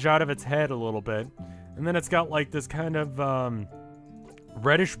bulge out of its head a little bit. And then it's got like this kind of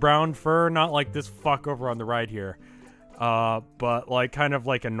reddish brown fur, not like this fuck over on the right here. But like kind of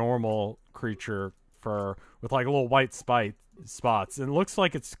like a normal creature fur with like little white spots. And it looks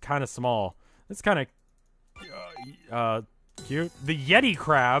like it's kind of small. It's kind of cute. The Yeti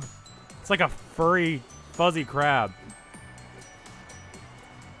crab. It's like a furry, fuzzy crab.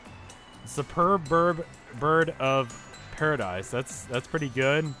 Superb bird of paradise. That's pretty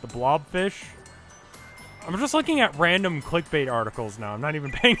good. The blobfish. I'm just looking at random clickbait articles now. I'm not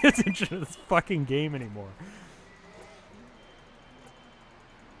even paying attention to this fucking game anymore.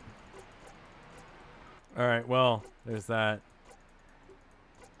 Alright, well, there's that.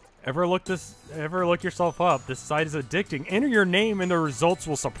 Ever look yourself up? This site is addicting. Enter your name and the results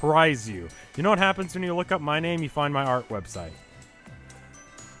will surprise you. You know what happens when you look up my name? You find my art website.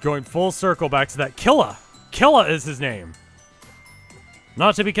 Going full circle back to that. Killa! Killa is his name.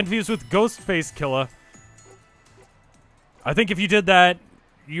 Not to be confused with Ghostface Killa. I think if you did that,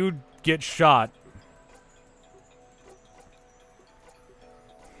 you'd get shot.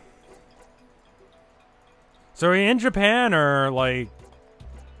 So are you in Japan or like...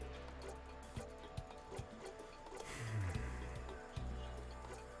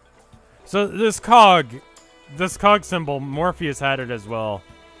 So this cog symbol, Morpheus had it as well.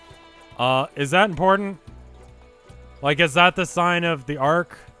 Is that important? Like, is that the sign of the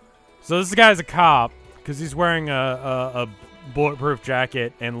Ark? So this guy's a cop, because he's wearing a bulletproof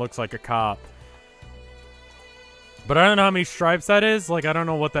jacket and looks like a cop. But I don't know how many stripes that is. Like, I don't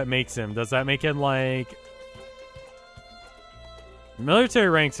know what that makes him. Does that make him, like... Military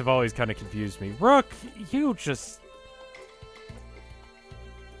ranks have always kind of confused me. Rook, you just...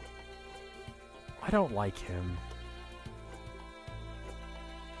 I don't like him.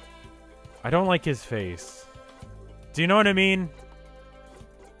 I don't like his face. Do you know what I mean?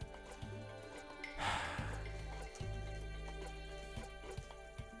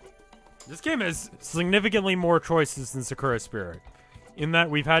 This game has significantly more choices than Sakura Spirit, in that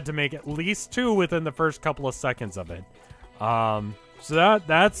we've had to make at least 2 within the first couple of seconds of it. So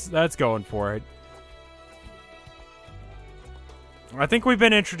that's going for it. I think we've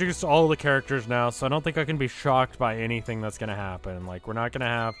been introduced to all the characters now, so I don't think I can be shocked by anything that's gonna happen. Like, we're not gonna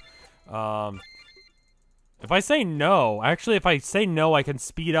have... if I say no, actually if I say no I can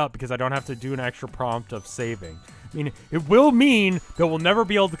speed up because I don't have to do an extra prompt of saving. I mean, it will mean that we'll never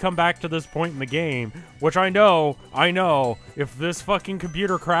be able to come back to this point in the game, which I know, if this fucking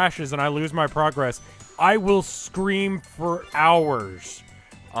computer crashes and I lose my progress, I will scream for hours.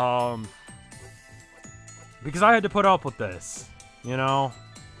 Because I had to put up with this, you know?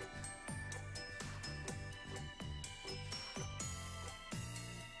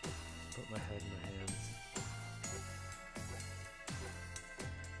 Put my head in my hands.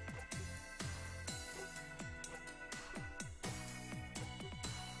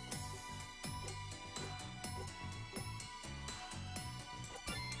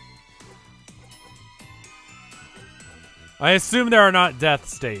 I assume there are not death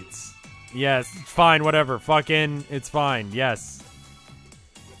states. Yes, fine, whatever. Fucking, it's fine. Yes.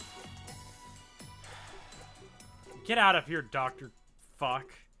 Get out of here, Dr. Fuck.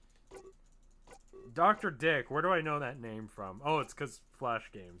 Dr. Dick, where do I know that name from? Oh, it's because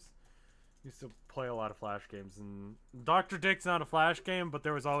Flash games. Used to play a lot of Flash games, and Dr. Dick's not a Flash game, but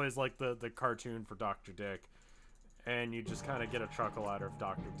there was always, like, the cartoon for Dr. Dick. And you just kind of get a chuckle out of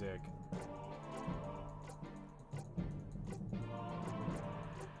Dr. Dick.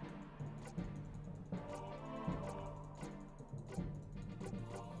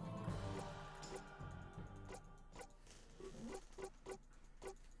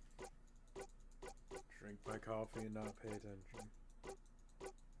 Drink my coffee and not pay attention.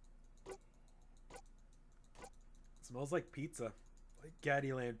 It smells like pizza. Like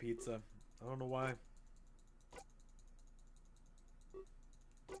Gaddyland pizza. I don't know why.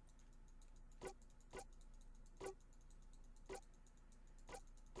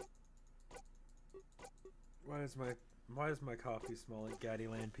 Why does my coffee smell like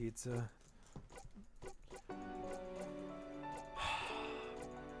Gaddyland pizza?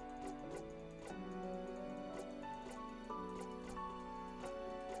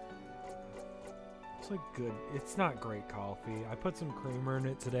 It's like good. It's not great coffee. I put some creamer in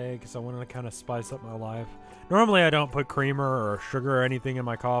it today because I wanted to kind of spice up my life. Normally I don't put creamer or sugar or anything in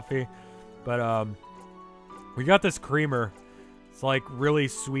my coffee, but we got this creamer. It's like really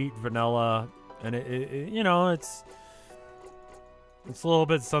sweet vanilla, and it you know, it's a little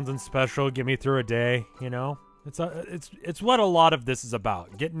bit something special. Get me through a day, you know. It's what a lot of this is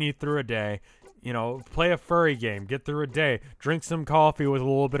about. Getting you through a day. You know, play a furry game, get through a day, drink some coffee with a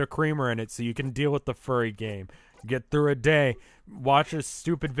little bit of creamer in it so you can deal with the furry game, get through a day, watch a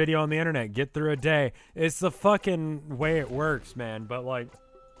stupid video on the internet, get through a day. It's the fucking way it works, man. But, like,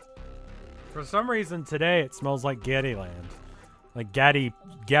 for some reason today it smells like Gaddyland. Like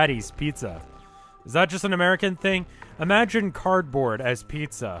Gaddy's pizza. Is that just an American thing? Imagine cardboard as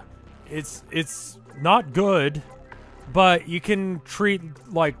pizza. It's not good. But you can treat,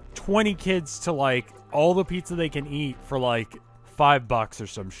 like, 20 kids to, like, all the pizza they can eat for, like, $5 or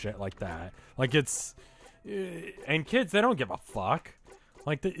some shit like that. Like, it's... And kids, they don't give a fuck.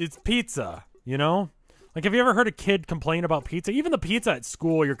 Like, it's pizza, you know? Like, have you ever heard a kid complain about pizza? Even the pizza at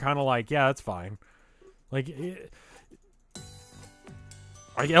school, you're kind of like, yeah, that's fine. Like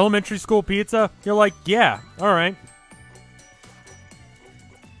elementary school pizza, you're like, yeah, all right.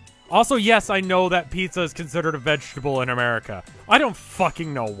 Also, yes, I know that pizza is considered a vegetable in America. I don't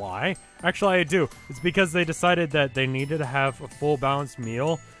fucking know why. Actually, I do. It's because they decided that they needed to have a full balanced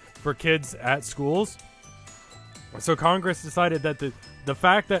meal for kids at schools. So Congress decided that the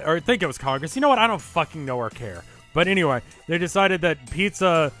fact that, or I think it was Congress, you know what, I don't fucking know or care. But anyway, they decided that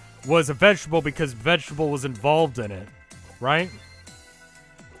pizza was a vegetable because vegetable was involved in it. Right?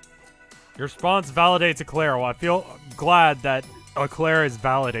 Your response validates Eclair. Well, I feel glad that Eclair is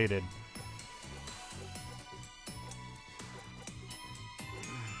validated.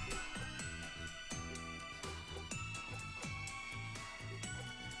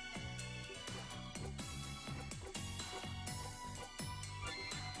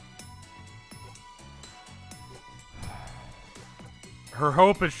 Her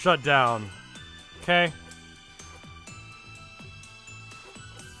hope is shut down. Okay?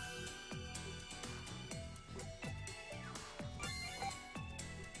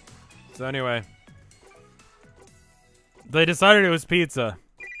 So anyway, they decided it was pizza.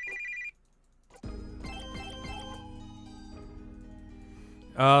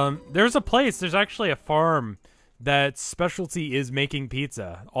 There's a place, there's actually a farm that specialty is making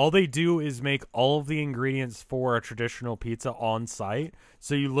pizza. All they do is make all of the ingredients for a traditional pizza on site.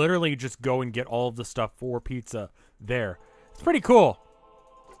 So you literally just go and get all of the stuff for pizza there. It's pretty cool.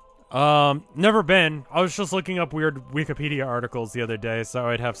 Never been. I was just looking up weird Wikipedia articles the other day, so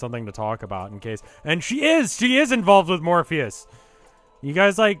I'd have something to talk about in case. And she is involved with Morpheus. You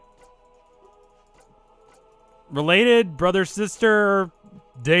guys, like, related, brother, sister,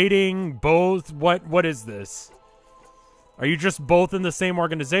 dating, both? What is this? Are you just both in the same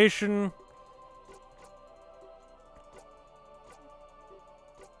organization?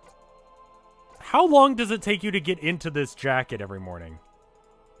 How long does it take you to get into this jacket every morning?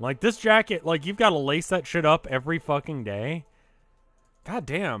 Like, this jacket, like, you've got to lace that shit up every fucking day? God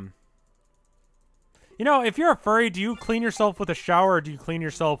damn. You know, if you're a furry, do you clean yourself with a shower or do you clean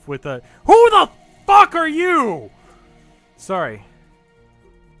yourself with a... Who the fuck are you? Sorry.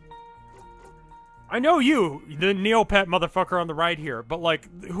 I know you, the Neopet motherfucker on the right here, but,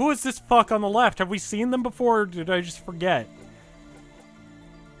 like, who is this fuck on the left? Have we seen them before or did I just forget?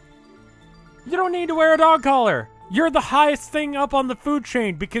 You don't need to wear a dog collar. You're the highest thing up on the food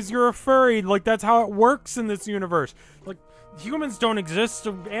chain because you're a furry. Like, that's how it works in this universe. Like, humans don't exist.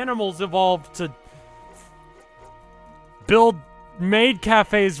 Animals evolved to build maid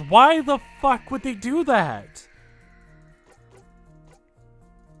cafes. Why the fuck would they do that?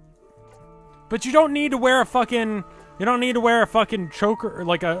 But you don't need to wear a fucking... You don't need to wear a fucking choker,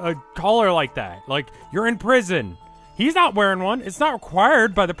 like a collar like that. Like, you're in prison. He's not wearing one. It's not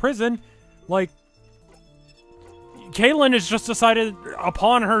required by the prison. Like, Caitlin has just decided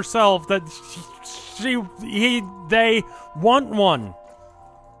upon herself that they want one.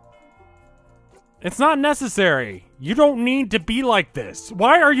 It's not necessary. You don't need to be like this.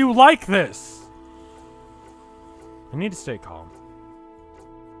 Why are you like this? I need to stay calm.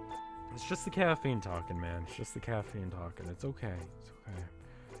 It's just the caffeine talking, man. It's just the caffeine talking. It's okay. It's okay.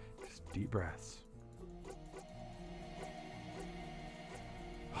 Just deep breaths.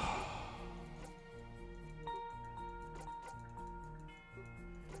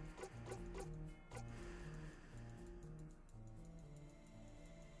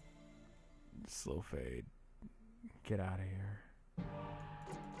 Slow fade. Get out of here.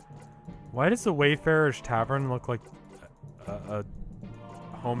 Why does the Wayfarer's Tavern look like a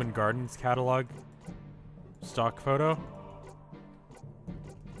Home and Gardens catalog stock photo?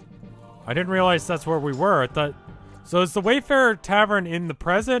 I didn't realize that's where we were. I thought... So is the Wayfarer Tavern in the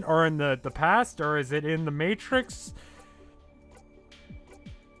present or in the past, or is it in the Matrix?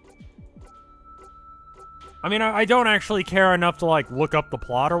 I mean, I don't actually care enough to, like, look up the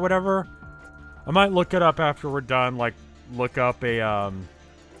plot or whatever. I might look it up after we're done, like, look up a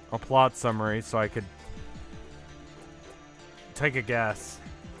plot summary so I could take a guess.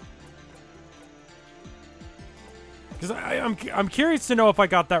 Because I'm curious to know if I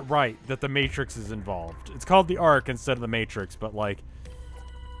got that right, that the Matrix is involved. It's called the Ark instead of the Matrix, but, like...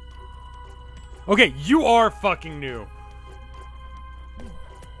 Okay, you are fucking new.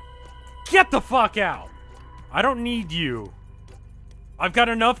 Get the fuck out! I don't need you. I've got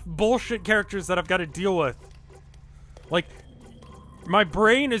enough bullshit characters that I've got to deal with. Like, my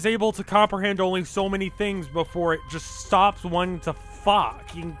brain is able to comprehend only so many things before it just stops wanting to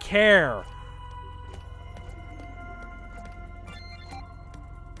fucking care.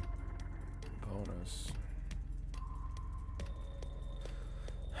 Bonus.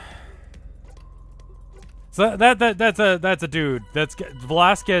 So that's a dude. That's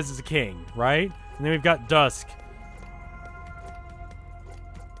Velasquez is a king, right? And then we've got Dusk.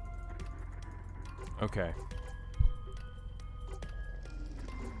 Okay.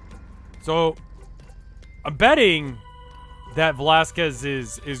 So, I'm betting that Velasquez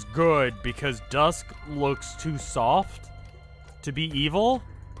is good because Dusk looks too soft to be evil.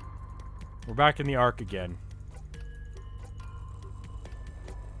 We're back in the Ark again.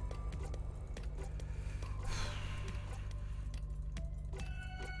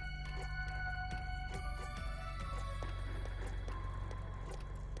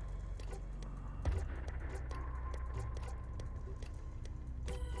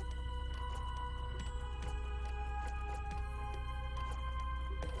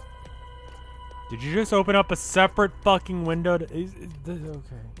 Did you just open up a separate fucking window to... okay.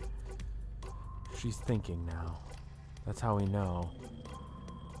 She's thinking now. That's how we know.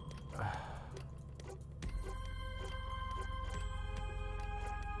 I'm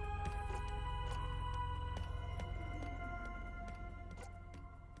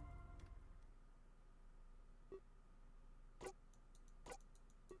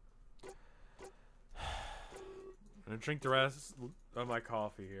gonna drink the rest of my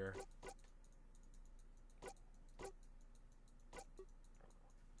coffee here.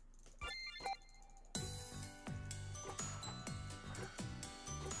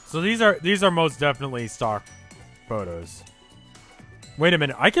 So these are most definitely stock photos. Wait a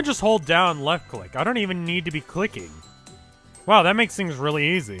minute, I can just hold down left click. I don't even need to be clicking. Wow, that makes things really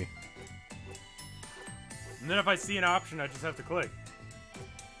easy. And then if I see an option, I just have to click.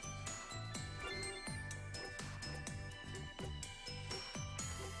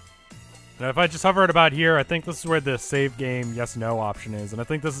 Now, if I just hover it about here, I think this is where the save game yes, no option is. And I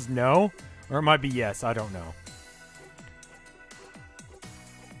think this is no, or it might be yes. I don't know.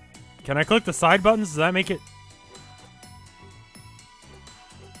 Can I click the side buttons? Does that make it...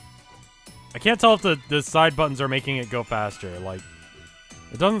 I can't tell if the side buttons are making it go faster. Like,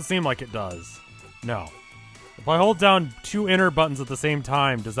 it doesn't seem like it does. No. If I hold down 2 inner buttons at the same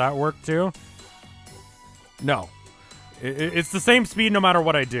time, does that work too? No. It's the same speed no matter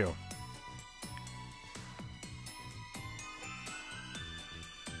what I do.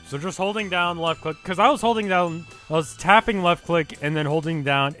 So just holding down left click, because I was tapping left click and then holding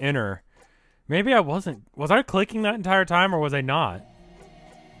down inner. Maybe I wasn't. Was I clicking that entire time or was I not?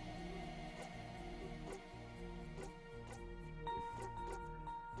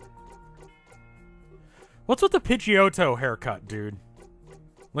 What's with the Pidgeotto haircut, dude?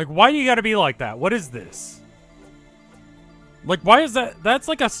 Like, why do you gotta be like that? What is this? Like, why is that? That's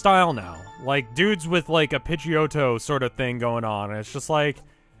like a style now. Like, dudes with like a Pidgeotto sort of thing going on. And it's just like,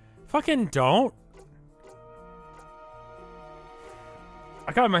 fucking don't.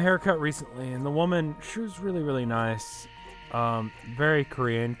 I got my hair cut recently, and the woman, she was really, really nice. Very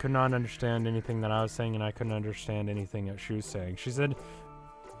Korean. Could not understand anything that I was saying, and I couldn't understand anything that she was saying. She said,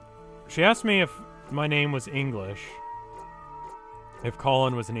 she asked me if my name was English. If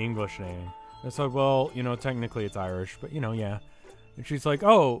Colin was an English name. I said, well, you know, technically it's Irish, but, you know, yeah. And she's like,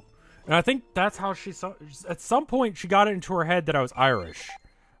 oh. And I think that's how she saw, at some point she got it into her head that I was Irish.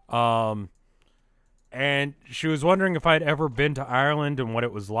 And she was wondering if I'd ever been to Ireland and what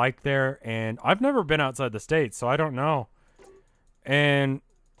it was like there. And I've never been outside the States, so I don't know. And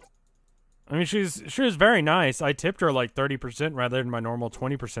I mean, she was very nice. I tipped her like 30% rather than my normal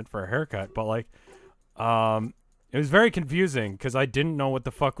 20% for a haircut. But like, it was very confusing because I didn't know what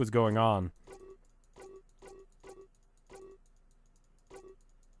the fuck was going on.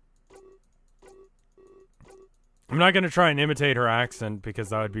 I'm not going to try and imitate her accent because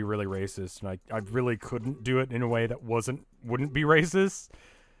that would be really racist. And I really couldn't do it in a way that wouldn't be racist.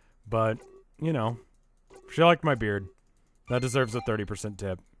 But, you know, she liked my beard. That deserves a 30%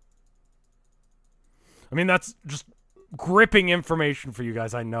 tip. I mean, that's just gripping information for you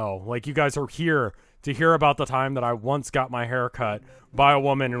guys, I know. Like, you guys are here to hear about the time that I once got my hair cut by a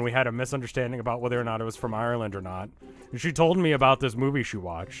woman and we had a misunderstanding about whether or not it was from Ireland or not. And she told me about this movie she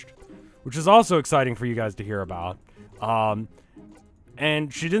watched, which is also exciting for you guys to hear about.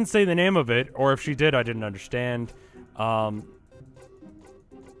 And she didn't say the name of it, or if she did, I didn't understand.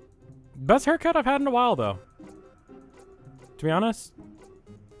 Best haircut I've had in a while, though. To be honest.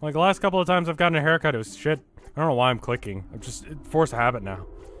 Like, the last couple of times I've gotten a haircut, it was shit. I don't know why I'm clicking. I'm just forced habit now.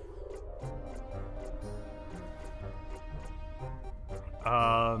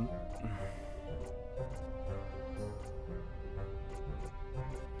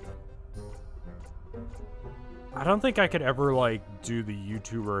 I don't think I could ever, like, do the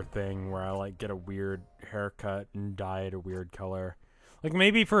YouTuber thing where I, like, get a weird haircut and dye it a weird color. Like,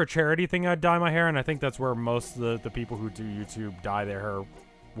 maybe for a charity thing I'd dye my hair, and I think that's where most of the people who do YouTube dye their hair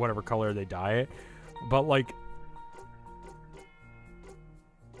whatever color they dye it. But, like,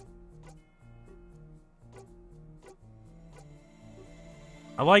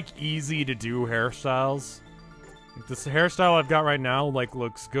 I like easy-to-do hairstyles. Like, this hairstyle I've got right now, like,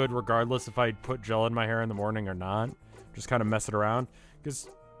 looks good regardless if I put gel in my hair in the morning or not. Just kind of mess it around. Because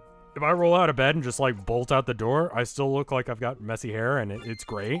if I roll out of bed and just, like, bolt out the door, I still look like I've got messy hair, and it's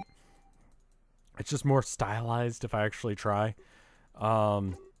great. It's just more stylized if I actually try.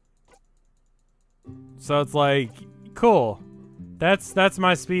 So it's like, cool. That's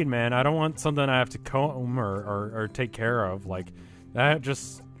my speed, man. I don't want something I have to comb or take care of. Like, that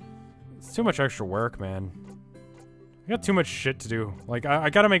just... It's too much extra work, man. I got too much shit to do. Like, I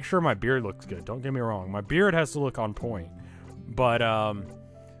gotta make sure my beard looks good. Don't get me wrong. My beard has to look on point. But,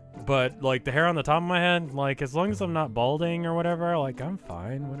 like, the hair on the top of my head, like, as long as I'm not balding or whatever, like, I'm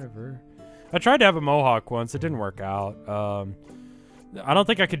fine, whatever. I tried to have a mohawk once. It didn't work out. I don't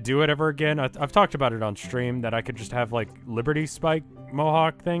think I could do it ever again. I've talked about it on stream that I could just have, like, Liberty Spike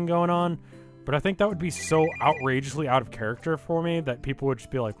mohawk thing going on. But I think that would be so outrageously out of character for me that people would just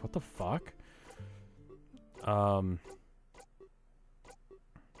be like, what the fuck?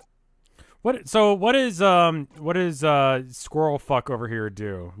 What is Squirrel Fuck over here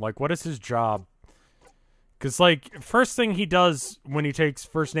do? Like, what is his job? Because, like, first thing he does when he takes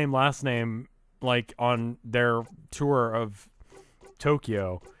first name, last name, like, on their tour of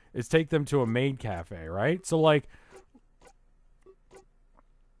Tokyo, is take them to a maid cafe, right? So, like,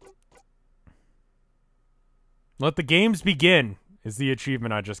 let the games begin is the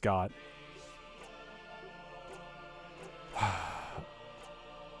achievement I just got.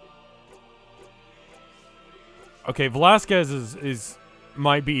 Okay, Velasquez is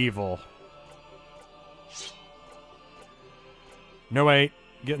might be evil. No, wait.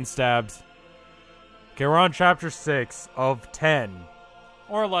 Getting stabbed. Okay, we're on chapter 6 of 10.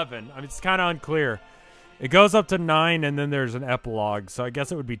 Or 11. I mean, it's kind of unclear. It goes up to 9, and then there's an epilogue, so I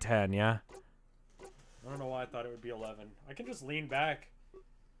guess it would be 10, yeah? I don't know why I thought it would be 11. I can just lean back.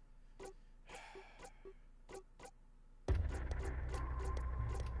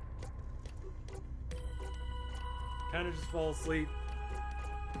 Kind of just fall asleep.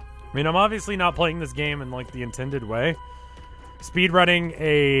 I mean, I'm obviously not playing this game in, like, the intended way. Speedrunning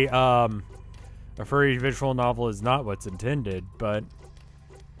a furry visual novel is not what's intended, but...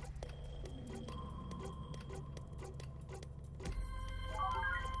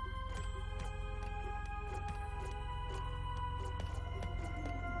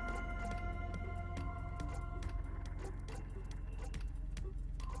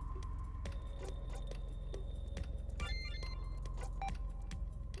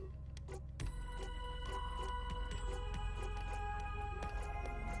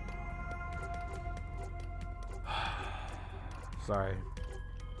 Sorry.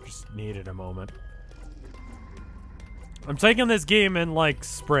 Just needed a moment. I'm taking this game in, like,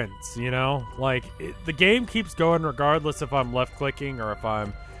 sprints, you know? Like, the game keeps going regardless if I'm left-clicking or if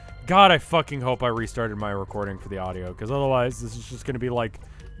I'm... God, I fucking hope I restarted my recording for the audio, because otherwise this is just going to be, like,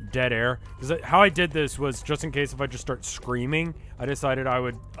 dead air. Because how I did this was, just in case if I just start screaming, I decided I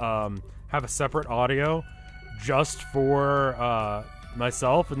would have a separate audio just for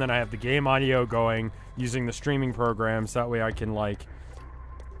myself, and then I have the game audio going using the streaming program, so that way I can, like...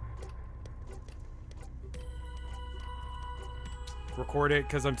 record it,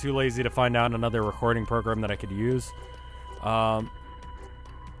 because I'm too lazy to find out another recording program that I could use.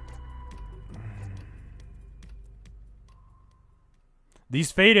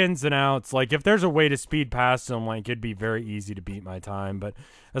 These fade ins and outs, like, if there's a way to speed past them, like, it'd be very easy to beat my time, but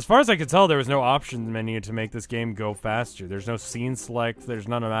as far as I could tell, there was no options menu to make this game go faster. There's no scene select, there's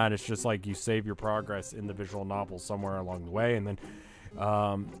none of that. It's just like you save your progress in the visual novel somewhere along the way, and then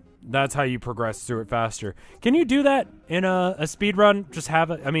that's how you progress through it faster. Can you do that in a speed run? Just have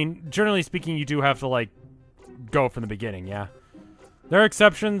it. I mean, generally speaking, you do have to, like, go from the beginning, yeah? There are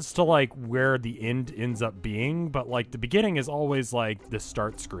exceptions to, like, where the end ends up being, but, like, the beginning is always, like, the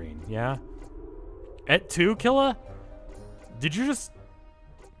start screen, yeah? Et tu, Killa? Did you just...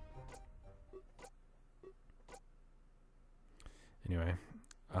 Anyway.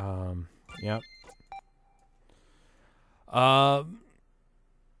 Yep.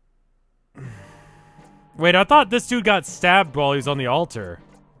 Wait, I thought this dude got stabbed while he was on the altar.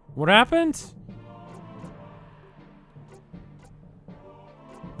 What happened?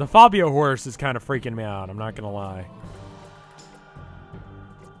 The Fabio horse is kind of freaking me out, I'm not gonna lie.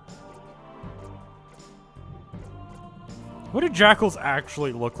 What do jackals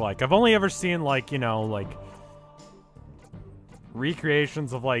actually look like? I've only ever seen, like, you know, like...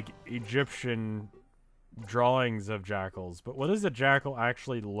 recreations of, like, Egyptian drawings of jackals. But what does a jackal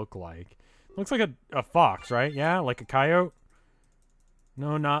actually look like? Looks like a fox, right? Yeah, like a coyote?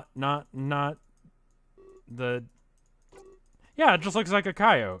 No, not the... Yeah, it just looks like a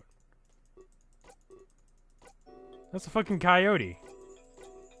coyote. That's a fucking coyote.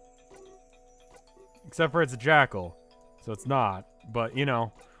 Except for it's a jackal. So it's not. But, you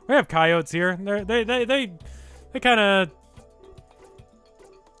know, we have coyotes here. They kind of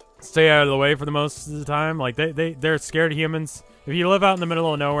stay out of the way for the most of the time. Like, they're scared of humans. If you live out in the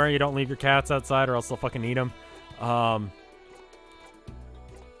middle of nowhere, you don't leave your cats outside or else they'll fucking eat them.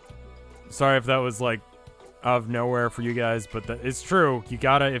 Sorry if that was, like, out of nowhere for you guys, but it's true. You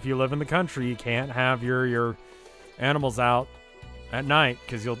gotta, if you live in the country, you can't have your animals out at night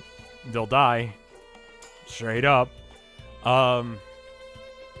because they'll die. Straight up.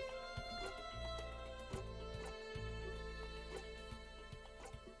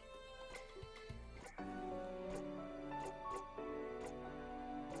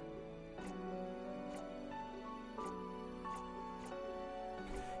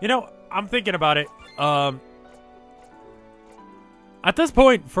 You know, I'm thinking about it. At this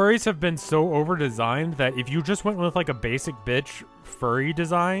point, furries have been so over-designed that if you just went with, like, a basic bitch furry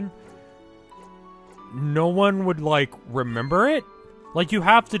design, no one would, like, remember it. Like, you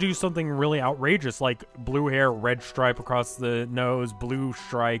have to do something really outrageous, like blue hair, red stripe across the nose, blue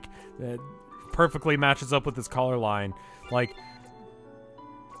strike that perfectly matches up with this color line. Like,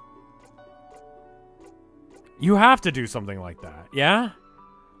 you have to do something like that, yeah?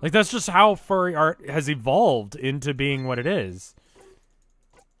 Like, that's just how furry art has evolved into being what it is.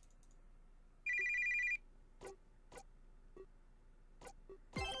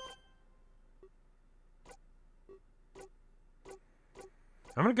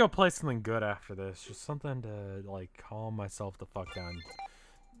 I'm gonna go play something good after this. Just something to, like, calm myself the fuck down.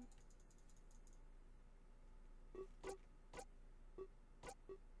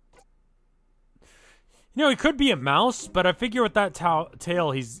 You know, he could be a mouse, but I figure with that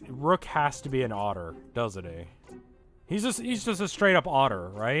tail, Rook has to be an otter, doesn't he? He's just a straight up otter,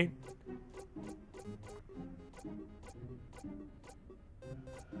 right?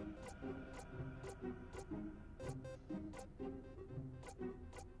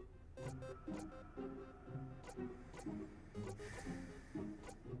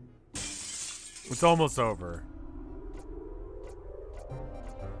 It's almost over.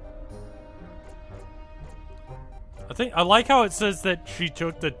 I like how it says that she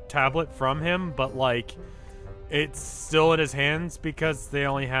took the tablet from him, but like it's still in his hands because they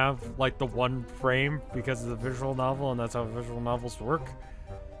only have like the one frame because of the visual novel, and that's how visual novels work.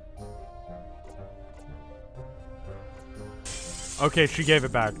 Okay, she gave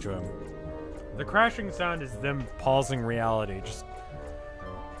it back to him. The crashing sound is them pausing reality, just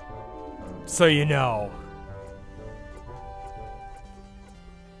so you know.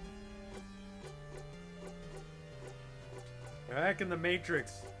 Back in the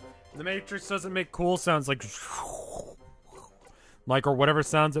Matrix. The Matrix doesn't make cool sounds like or whatever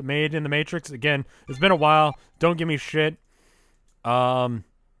sounds it made in the Matrix. Again, it's been a while. Don't give me shit. God,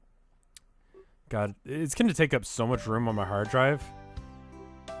 it's gonna take up so much room on my hard drive.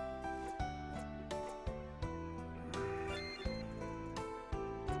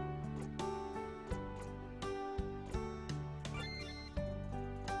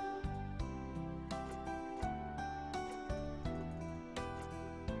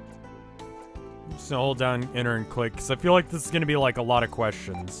 Just hold down enter and click, because I feel like this is going to be like a lot of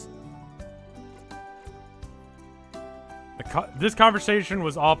questions. This conversation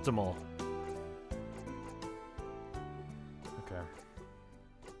was optimal. Okay.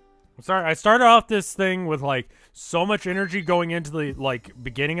 I'm sorry, I started off this thing with like so much energy going into the like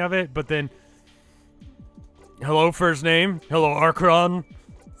beginning of it, but then hello first name, hello Archon.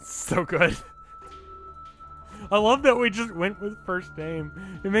 So good. I love that we just went with first name.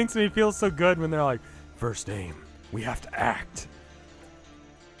 It makes me feel so good when they're like, first name, we have to act.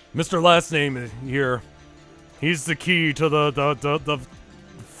 Mr. Last Name is here. He's the key to the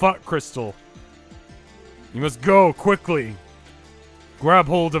fuck crystal. You must go quickly. Grab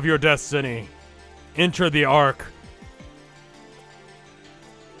hold of your destiny. Enter the Ark.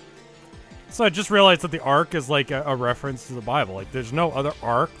 So I just realized that the Ark is like a reference to the Bible. Like, there's no other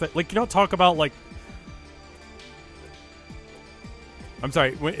Ark that, like, you don't talk about, like, I'm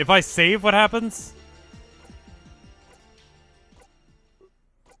sorry, if I save, what happens?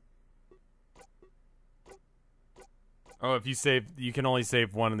 Oh, if you save, you can only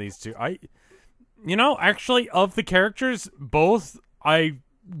save one of these two. You know, actually, of the characters, both, I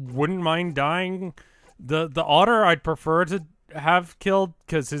wouldn't mind dying. The otter, I'd prefer to have killed,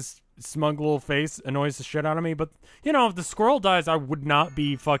 because his smug little face annoys the shit out of me. But, you know, if the squirrel dies, I would not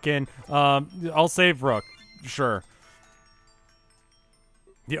be fucking, I'll save Rook. Sure.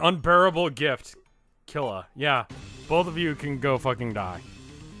 The unbearable gift. Killa. Yeah. Both of you can go fucking die.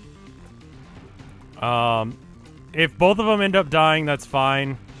 If both of them end up dying, that's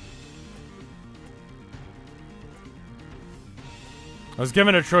fine. I was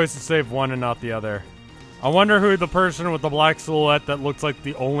given a choice to save one and not the other. I wonder who the person with the black silhouette that looks like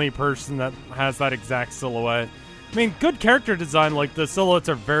the only person that has that exact silhouette. I mean, good character design, like, the silhouettes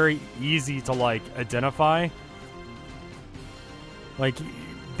are very easy to, like, identify. Like,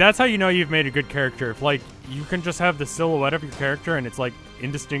 that's how you know you've made a good character. If, like, you can just have the silhouette of your character and it's, like,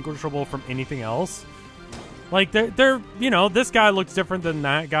 indistinguishable from anything else. Like, they're, you know, this guy looks different than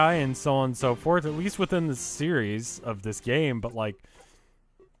that guy and so on and so forth, at least within the series of this game, but, like...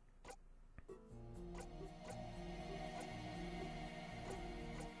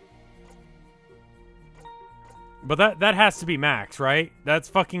 But that has to be Max, right? That's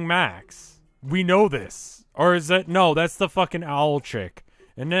fucking Max. We know this. Or is that... No, that's the fucking owl chick.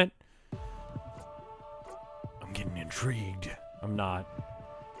 Isn't it? I'm getting intrigued. I'm not.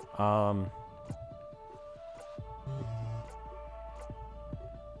 I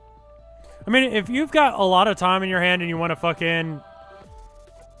mean, if you've got a lot of time in your hand and you want to fucking...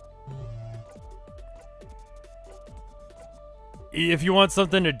 If you want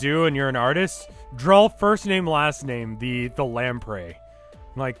something to do and you're an artist, draw first name, last name, the lamprey.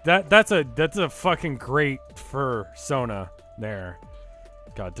 Like, that's a fucking great fursona there.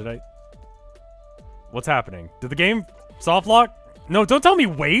 God, did I... What's happening? Did the game soft lock? No, don't tell me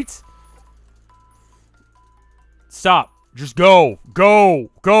wait! Stop. Just go.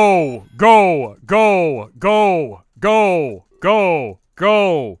 Go. Go. Go. Go. Go. Go. Go.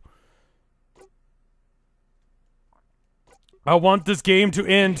 Go! I want this game to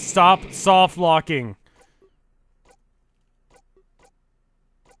end. Stop soft locking.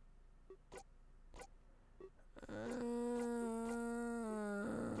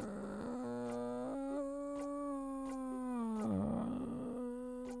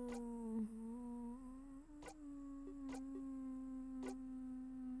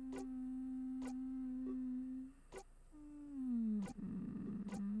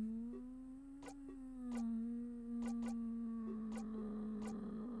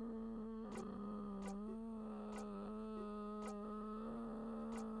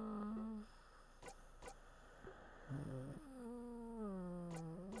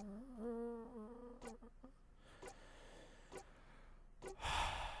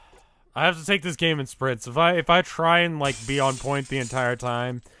 I have to take this game in sprints. If I try and like be on point the entire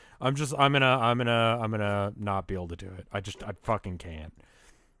time, I'm gonna not be able to do it. I fucking can't.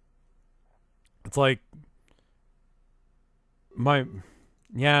 It's like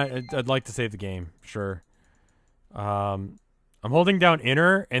I'd like to save the game, sure. I'm holding down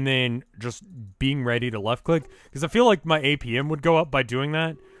enter and then just being ready to left click because I feel like my APM would go up by doing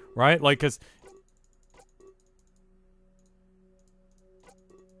that, right? Like, cause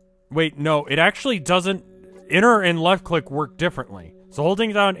wait, no, it actually doesn't. Enter and left click work differently. So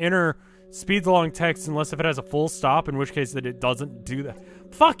holding down enter speeds along text unless if it has a full stop, in which case that it doesn't do that.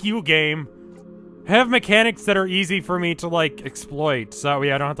 Fuck you, game. Have mechanics that are easy for me to like exploit, so that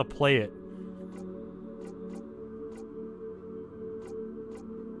way I don't have to play it.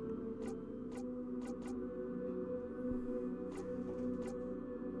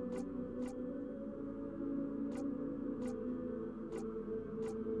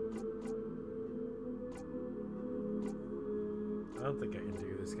 I don't think I can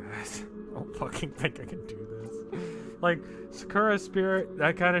do this, guys. I don't fucking think I can do this. Like, Sakura Spirit,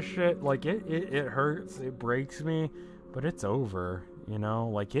 that kind of shit, like, it hurts, it breaks me, but it's over, you know?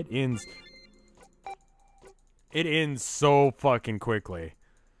 Like, it ends so fucking quickly.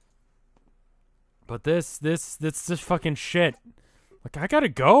 But this fucking shit. Like, I gotta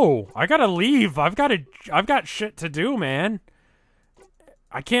go. I gotta leave. I've got shit to do, man.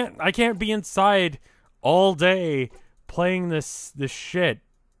 I can't be inside all day playing this shit.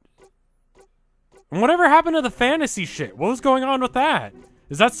 And whatever happened to the fantasy shit? What was going on with that?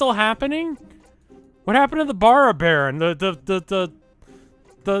 Is that still happening? What happened to the Bara Bear and the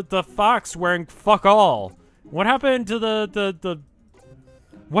fox wearing fuck all? What happened to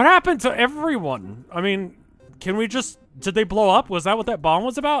what happened to everyone? I mean, can we just... Did they blow up? Was that what that bomb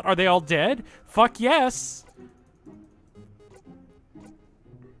was about? Are they all dead? Fuck yes.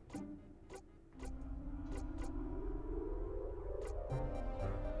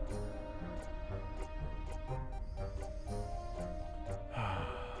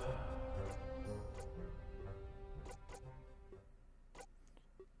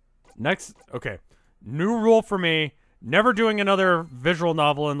 Next, okay. New rule for me. Never doing another visual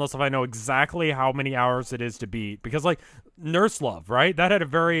novel unless if I know exactly how many hours it is to beat. Because, like, Nurse Love, right? That had a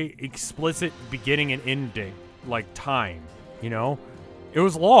very explicit beginning and ending, like, time, you know? It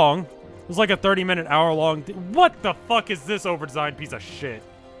was long. It was like a 30-minute, hour-long... What the fuck is this overdesigned piece of shit?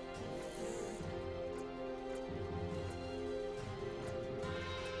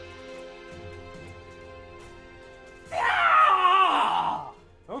 Ah!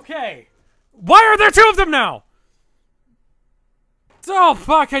 Okay. Why are there two of them now? Oh,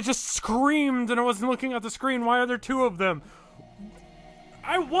 fuck, I just screamed and I wasn't looking at the screen. Why are there two of them?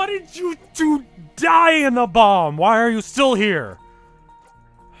 I wanted you to die in the bomb. Why are you still here?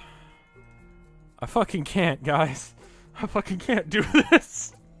 I fucking can't, guys. I fucking can't do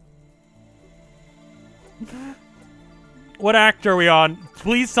this. What act are we on?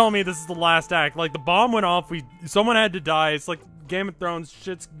 Please tell me this is the last act. Like, the bomb went off. Someone had to die. It's like Game of Thrones.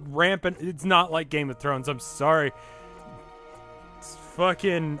 Shit's rampant. It's not like Game of Thrones. I'm sorry.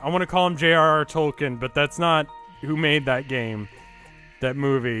 Fucking, I want to call him J.R.R. Tolkien, but that's not who made that game, that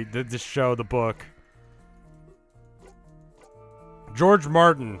movie, the show, the book. George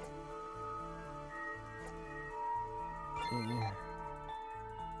Martin.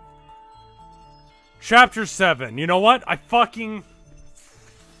 Chapter 7. You know what? I fucking...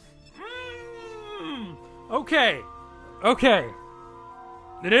 Okay. Okay.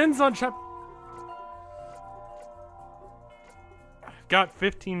 It ends on chapter... Got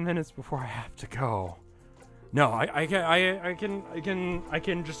 15 minutes before I have to go. No, I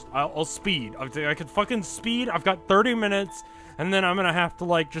can just I'll speed. I can fucking speed. I've got 30 minutes, and then I'm gonna have to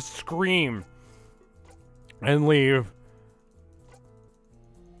like just scream and leave.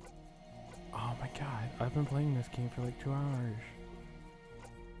 Oh my god, I've been playing this game for like 2 hours.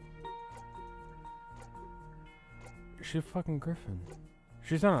 she's a fucking griffin.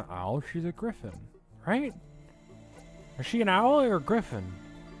 She's not an owl, she's a griffin. Right? Is she an owl or a griffin?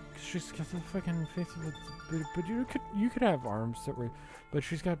 She's got the fucking face of a... But you could have arms that were... But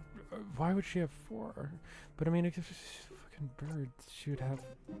she's got... Why would she have 4? But I mean, if she's a fucking bird, she would have...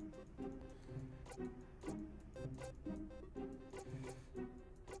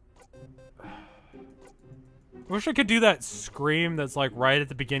 I wish I could do that scream that's like right at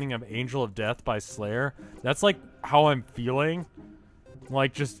the beginning of Angel of Death by Slayer. That's like how I'm feeling.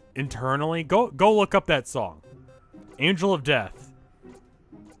 Like just internally. Go look up that song. Angel of Death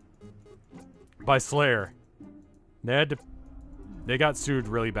by Slayer. They got sued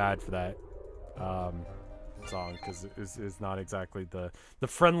really bad for that song because it's not exactly the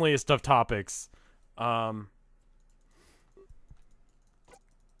friendliest of topics.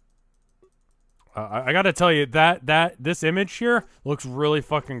 I gotta tell you that this image here looks really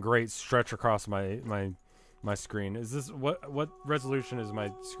fucking great. Stretch across my screen. Is this what resolution is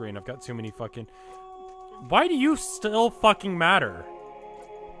my screen? I've got too many fucking. Why do you still fucking matter?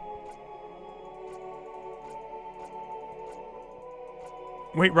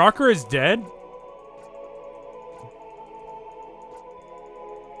 Wait, Rocker is dead?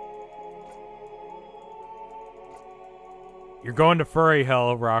 You're going to furry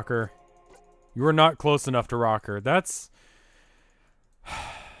hell, Rocker. You were not close enough to Rocker. That's...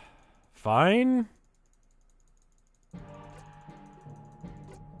 fine?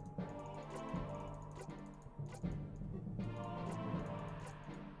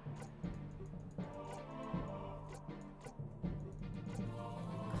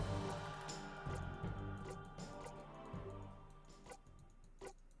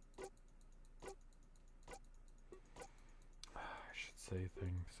 Say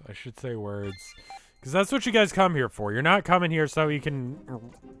things. I should say words. Because that's what you guys come here for. You're not coming here so you can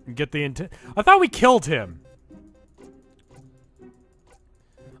get the intent. I thought we killed him.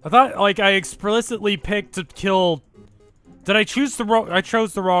 I thought, like, I explicitly picked to kill... Did I choose the wrong... I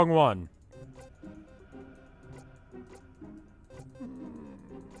chose the wrong one.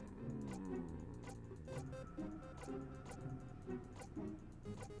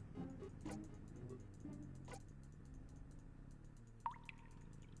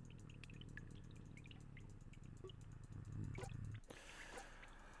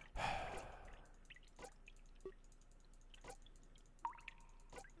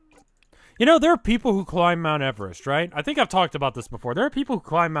 You know, there are people who climb Mount Everest, right? I think I've talked about this before. There are people who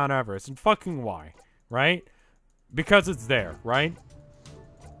climb Mount Everest, and fucking why, right? Because it's there, right?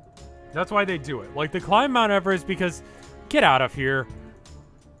 That's why they do it. Like, they climb Mount Everest because... Get out of here.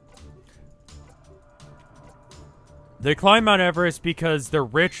 They climb Mount Everest because they're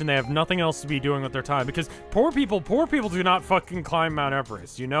rich and they have nothing else to be doing with their time. Because poor people do not fucking climb Mount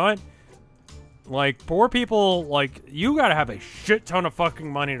Everest, you know it? Like, poor people, like, you gotta have a shit ton of fucking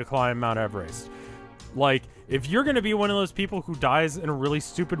money to climb Mount Everest. Like, if you're gonna be one of those people who dies in a really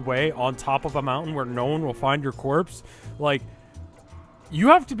stupid way on top of a mountain where no one will find your corpse, like, you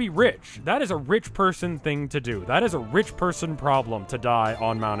have to be rich. That is a rich person thing to do. That is a rich person problem to die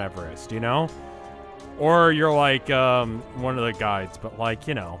on Mount Everest, you know? Or you're like, one of the guides, but like,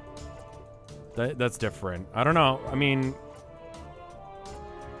 you know, that's different. I don't know. I mean...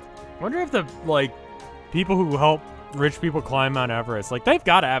 I wonder if the, like, people who help rich people climb Mount Everest, like, they've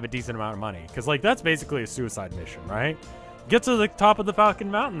got to have a decent amount of money. Because, like, that's basically a suicide mission, right? Get to the top of the fucking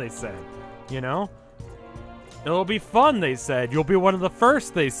mountain, they said. You know? It'll be fun, they said. You'll be one of the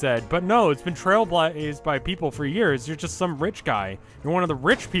first, they said. But no, it's been trailblazed by people for years. You're just some rich guy. You're one of the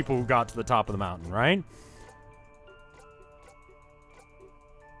rich people who got to the top of the mountain, right?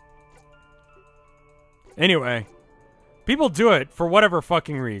 Anyway... People do it for whatever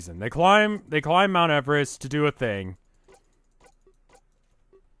fucking reason. They climb Mount Everest to do a thing.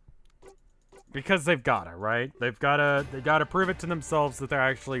 Because they've gotta, right? They gotta prove it to themselves that they're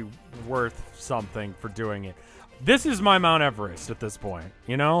actually worth something for doing it. This is my Mount Everest at this point,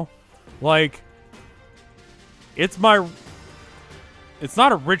 you know? Like, it's not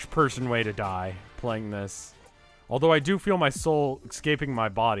a rich person way to die playing this. Although I do feel my soul escaping my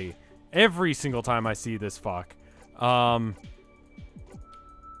body every single time I see this fuck.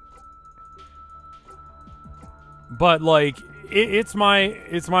 But like it's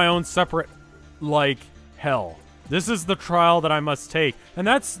my own separate like hell. This is the trial that I must take. And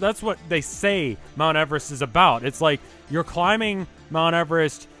that's what they say Mount Everest is about. It's like you're climbing Mount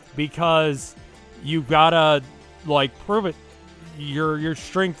Everest because you gotta like prove it your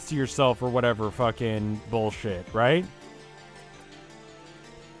strength to yourself or whatever fucking bullshit, right?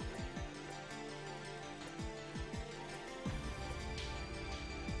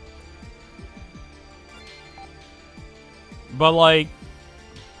 But, like,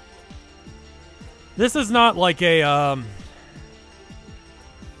 this is not like a,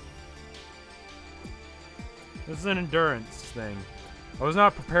 this is an endurance thing. I was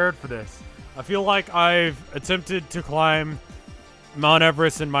not prepared for this. I feel like I've attempted to climb Mount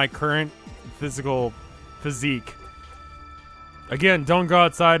Everest in my current physical physique. Again, don't go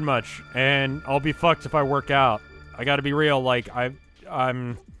outside much, and I'll be fucked if I work out. I gotta be real, like,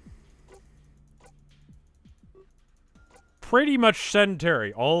 I'm pretty much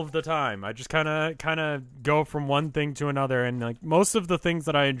sedentary all of the time. I just kind of go from one thing to another, and like most of the things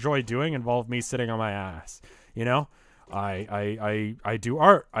that I enjoy doing involve me sitting on my ass. You know, I do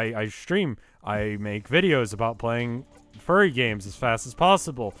art. I stream. I make videos about playing furry games as fast as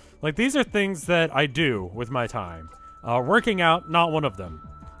possible. Like, these are things that I do with my time. Working out, not one of them.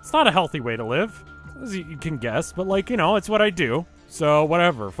 It's not a healthy way to live, as you can guess, but like, you know, it's what I do. So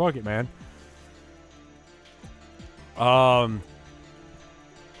whatever, fuck it, man.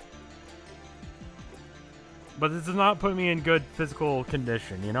 But this does not put me in good physical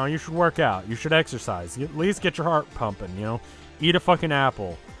condition. You know, you should work out. You should exercise. At least get your heart pumping, you know. Eat a fucking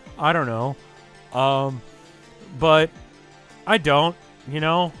apple. I don't know. But I don't, you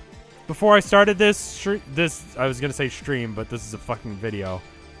know. Before I started this, I was gonna say stream, but this is a fucking video.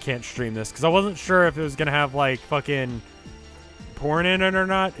 Can't stream this, because I wasn't sure if it was gonna have, like, fucking porn in it or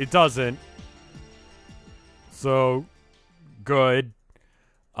not. It doesn't. So, good.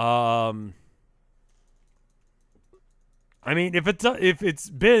 I mean, if it's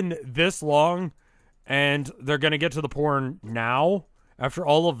been this long, and they're gonna get to the porn now, after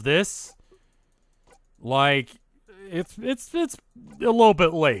all of this, like, it's a little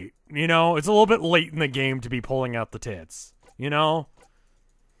bit late, you know? It's a little bit late in the game to be pulling out the tits, you know?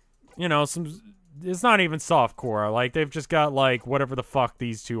 You know, it's not even softcore. Like, they've just got, like, whatever the fuck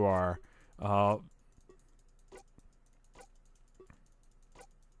these two are.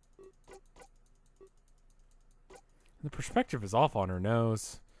 The perspective is off on her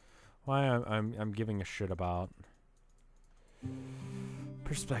nose. Why I'm giving a shit about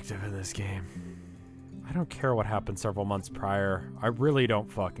perspective in this game. I don't care what happened several months prior. I really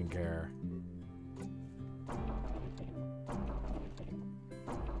don't fucking care.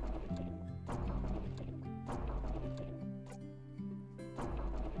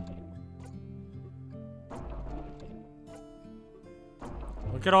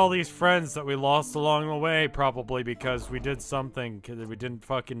 Look at all these friends that we lost along the way, probably because we did something, because we didn't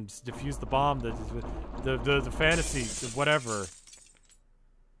fucking defuse the bomb, the fantasy, whatever.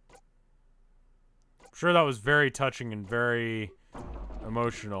 I'm sure that was very touching and very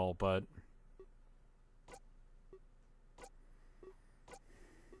emotional, but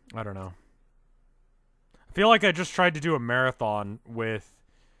I don't know. I feel like I just tried to do a marathon with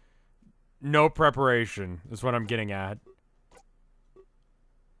no preparation, is what I'm getting at.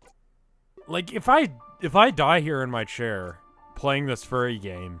 Like, if I die here in my chair playing this furry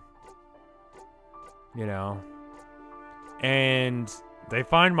game, you know, and they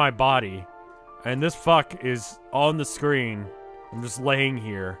find my body, and this fuck is on the screen, I'm just laying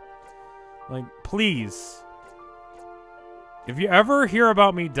here, like, please, if you ever hear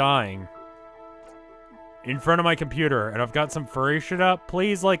about me dying in front of my computer and I've got some furry shit up,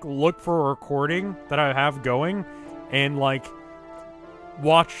 please, like, look for a recording that I have going and, like,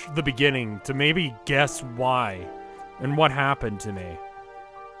 watch the beginning to maybe guess why and what happened to me.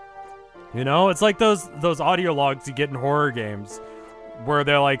 You know, it's like those audio logs you get in horror games where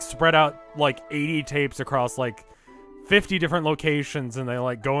they're like spread out like 80 tapes across like 50 different locations, and they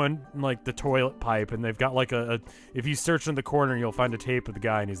like go in like the toilet pipe, and they've got like if you search in the corner you'll find a tape of the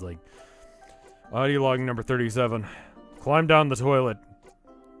guy, and he's like, audio log number 37, climb down the toilet,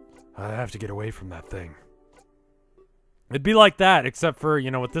 I have to get away from that thing. It'd be like that, except for,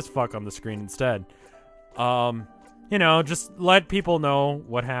 you know, with this fuck on the screen instead. You know, just let people know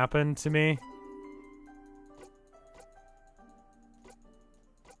what happened to me.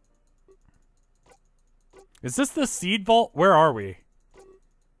 Is this the seed vault? Where are we?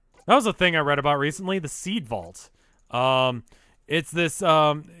 That was a thing I read about recently, the seed vault. It's this,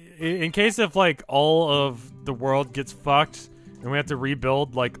 in case if, like, all of the world gets fucked and we have to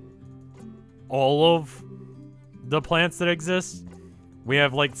rebuild, like, all of the plants that exist, we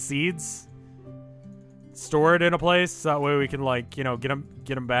have, like, seeds stored in a place, so that way we can, like, you know, get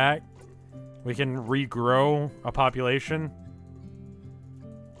them back. We can regrow a population.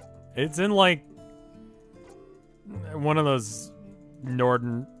 It's in, like, one of those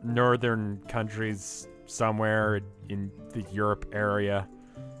northern countries somewhere in the Europe area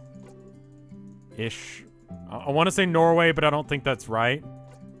ish. I want to say Norway, but I don't think that's right.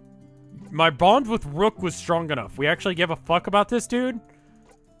 my bond with Rook was strong enough. We actually give a fuck about this dude.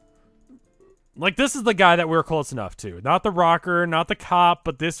 Like, this is the guy that we're close enough to. Not the rocker, not the cop,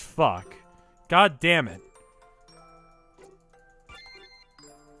 but this fuck. God damn it.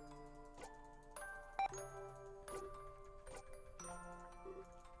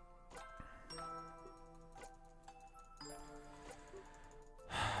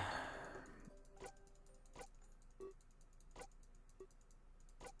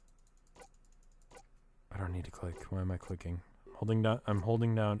 I don't need to click. Why am I clicking? I'm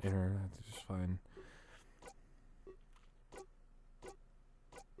holding down enter. That's just fine.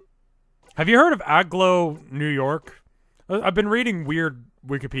 Have you heard of Aglow, New York? I've been reading weird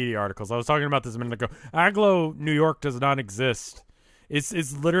Wikipedia articles. I was talking about this a minute ago. Aglow, New York does not exist. It's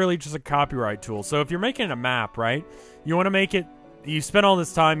literally just a copyright tool. So if you're making a map, right? You want to make it. You spent all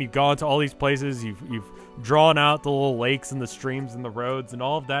this time. You've gone to all these places. You've drawn out the little lakes and the streams and the roads and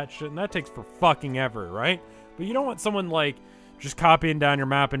all of that shit, and that takes for fucking ever, right? But you don't want someone like just copying down your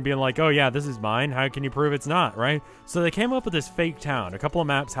map and being like, oh yeah, this is mine. How can you prove it's not, right? So they came up with this fake town. A couple of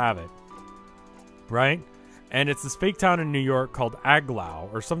maps have it, right? And it's this fake town in New York called Aglow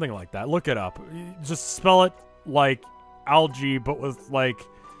or something like that. Look it up. Just spell it like algae, but with like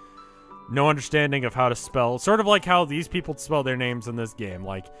no understanding of how to spell. Sort of like how these people spell their names in this game.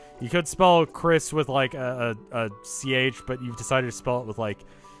 Like, you could spell Chris with like a CH, but you've decided to spell it with like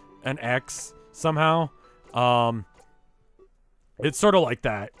an X somehow. It's sort of like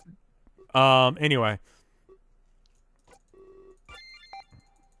that. Anyway.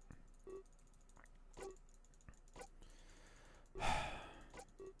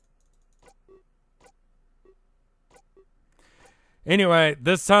 Anyway,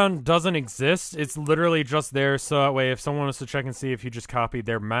 this town doesn't exist. It's literally just there so that way if someone wants to check and see if you just copied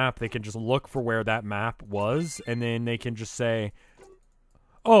their map, they can just look for where that map was, and then they can just say,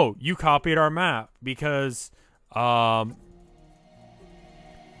 oh, you copied our map because Aglow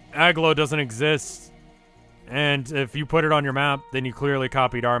doesn't exist, and if you put it on your map, then you clearly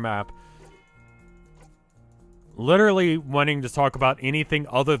copied our map. Literally wanting to talk about anything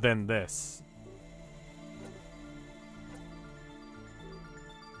other than this.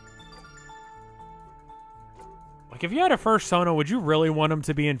 Like, if you had a fursona, would you really want him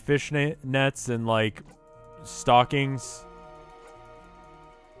to be in fishnet nets and, like, stockings?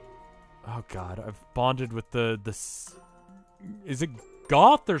 Oh, God. I've bonded with the... Is it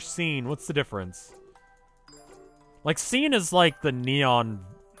goth or scene? What's the difference? Like, scene is, like, the neon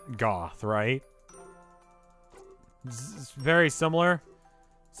goth, right? It's very similar.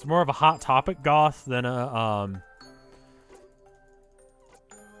 It's more of a Hot Topic goth than a,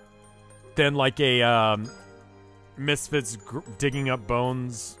 than, like, a, Misfits digging up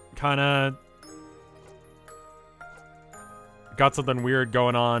bones kind of got something weird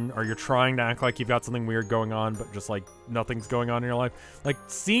going on, or you're trying to act like you've got something weird going on but just like nothing's going on in your life. Like,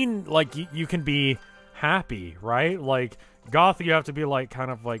 scene, like you can be happy, right? Like, goth you have to be like kind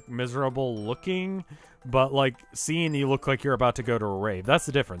of like miserable looking, but like scene you look like you're about to go to a rave. That's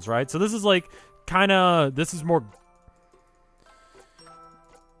the difference, right? So this is like kind of, this is more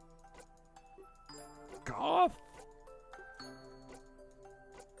goth.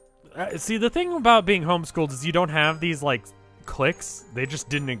 See, the thing about being homeschooled is you don't have these, like, cliques. They just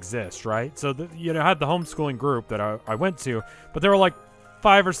didn't exist, right? So, you know, I had the homeschooling group that I went to, but there were, like,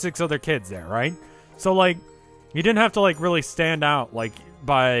 5 or 6 other kids there, right? So, like, you didn't have to, like, really stand out, like,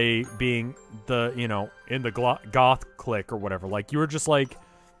 by being the, you know, in the goth clique or whatever. Like, you were just, like,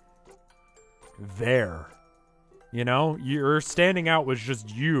 there. You know? Your standing out was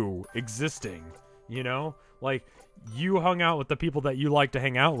just you existing, you know? Like, you hung out with the people that you like to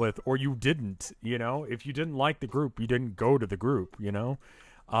hang out with, or you didn't, you know? If you didn't like the group, you didn't go to the group, you know?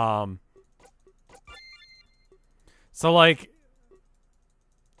 So, like,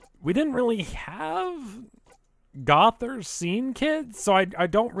 we didn't really have goth or scene kids, so I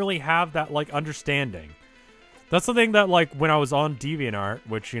don't really have that, like, understanding. That's the thing that, like, when I was on DeviantArt,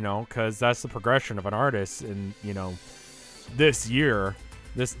 which, you know, because that's the progression of an artist in, you know, this year,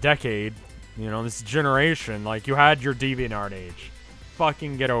 this decade, you know, this generation, like, you had your DeviantArt age.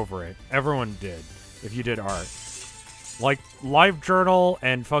 Fucking get over it. Everyone did, if you did art. Like, LiveJournal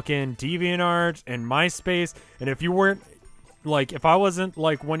and fucking DeviantArt and MySpace, and if you weren't, like, if I wasn't,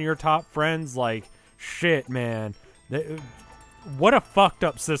 like, one of your top friends, like, shit, man. What a fucked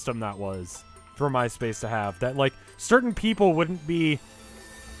up system that was for MySpace to have. That, like, certain people wouldn't be...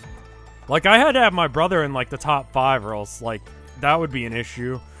 Like, I had to have my brother in, like, the top 5 or else, like, that would be an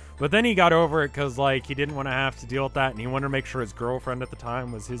issue. But then he got over it because, like, he didn't want to have to deal with that, and he wanted to make sure his girlfriend at the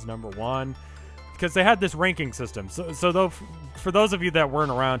time was his #1. because they had this ranking system. So though, for those of you that weren't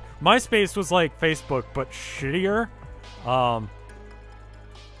around, MySpace was like Facebook but shittier. How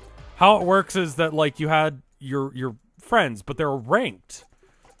it works is that like you had your friends, but they were ranked.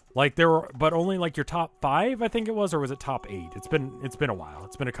 Like there were, but only like your top 5, I think it was, or was it top 8? It's been a while.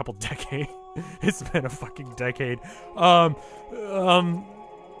 It's been a couple decades. It's been a fucking decade.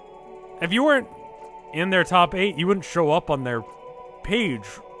 If you weren't in their top 8, you wouldn't show up on their page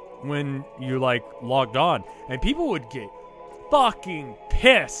when you like logged on, and people would get fucking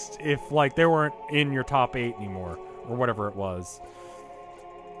pissed if like they weren't in your top 8 anymore or whatever it was.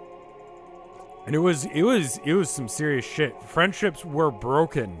 And it was some serious shit. Friendships were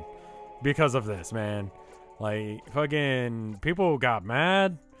broken because of this, man. Like fucking people got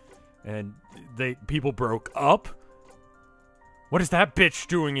mad and people broke up. What is that bitch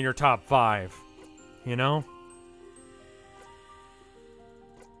doing in your top 5? You know?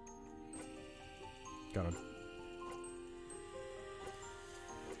 Got him.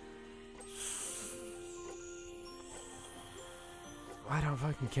 I don't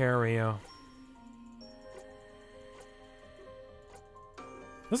fucking care, Rio.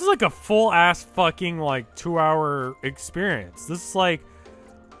 This is like a full-ass fucking, like, 2-hour experience. This is like...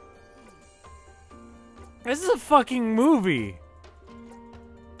 This is a fucking movie.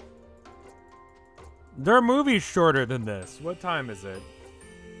 There are movies shorter than this. What time is it?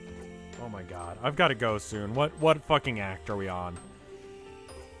 Oh my god. I've got to go soon. What fucking act are we on?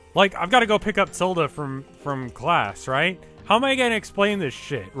 Like, I've got to go pick up Tilda from class, right? How am I going to explain this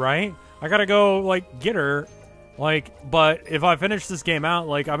shit, right? I got to go, like, get her. Like, but if I finish this game out,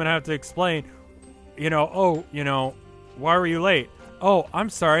 like, I'm going to have to explain, why were you late? Oh, I'm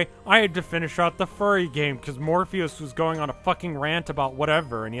sorry. I had to finish out the furry game because Morpheus was going on a fucking rant about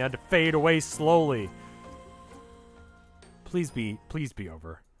whatever, and he had to fade away slowly. Please be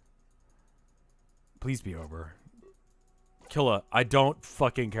over. Please be over. Killa, I don't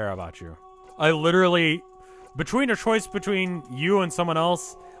fucking care about you. I literally, between a choice between you and someone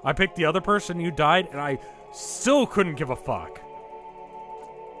else, I picked the other person who died, and I still couldn't give a fuck.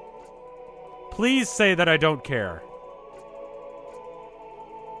 Please say that I don't care.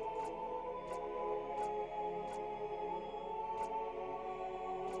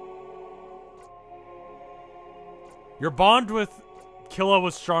 Your bond with Killa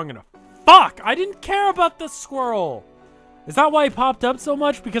was strong enough. Fuck! I didn't care about the squirrel! Is that why he popped up so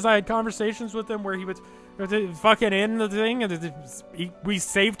much? Because I had conversations with him where he was fucking in the thing and we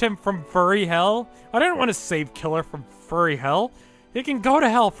saved him from furry hell? I didn't want to save Killer from furry hell. He can go to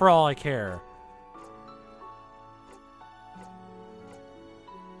hell for all I care.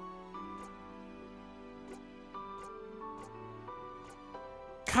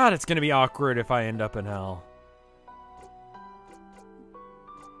 God, it's gonna be awkward if I end up in hell.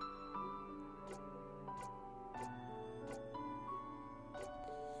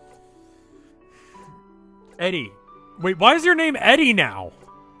 Eddie. Wait, why is your name Eddie now?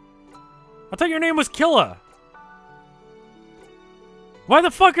 I thought your name was Killa. Why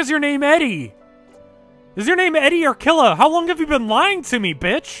the fuck is your name Eddie? Is your name Eddie or Killa? How long have you been lying to me,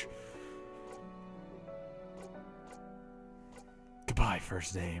 bitch? Goodbye,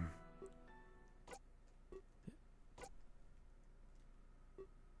 first name.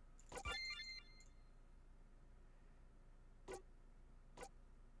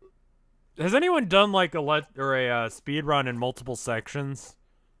 Has anyone done like a speed run in multiple sections?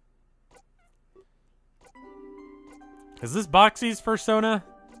 Is this Boxy's persona?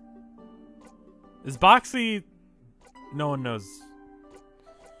 Is Boxy? No one knows.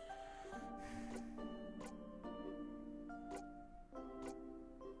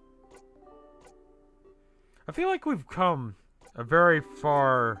 I feel like we've come a very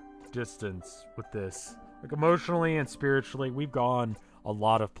far distance with this. Like emotionally and spiritually, we've gone a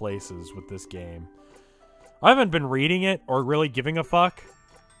lot of places with this game. I haven't been reading it or really giving a fuck.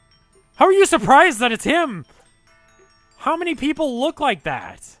 How are you surprised that it's him? How many people look like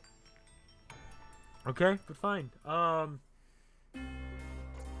that? Okay, but fine. I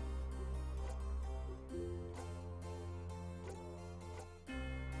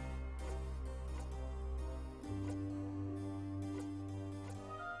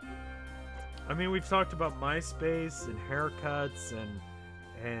mean, we've talked about MySpace and haircuts and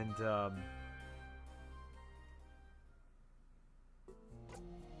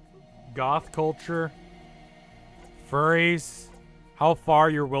goth culture, furries, how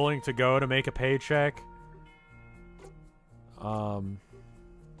far you're willing to go to make a paycheck.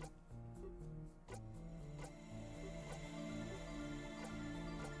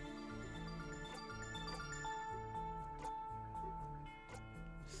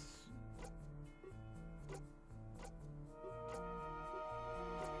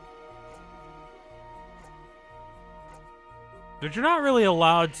 But you're not really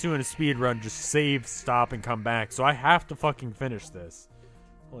allowed to, in a speed run, just save, stop, and come back. So I have to fucking finish this.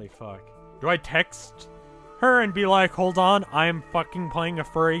 Holy fuck. Do I text her and be like, hold on, I'm fucking playing a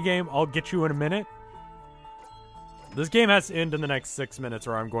furry game. I'll get you in a minute? This game has to end in the next 6 minutes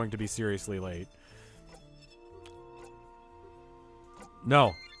or I'm going to be seriously late.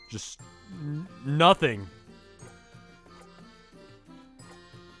 No. Just nothing.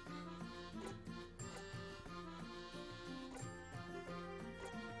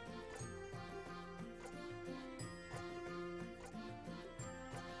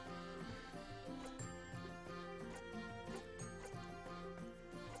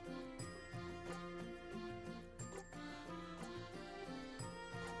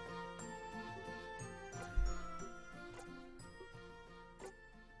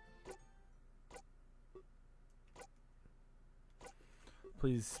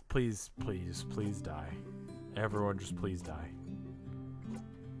 Please, please, please, please die. Everyone just please die.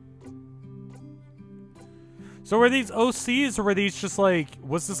 So were these OCs or were these just like,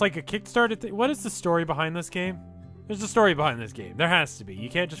 was this like a Kickstarter thing? What is the story behind this game? There's a story behind this game. There has to be. You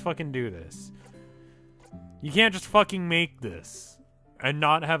can't just fucking do this. You can't just fucking make this and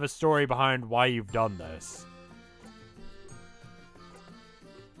not have a story behind why you've done this.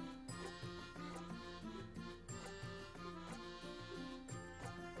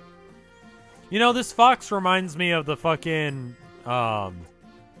 You know, this fox reminds me of the fucking, fox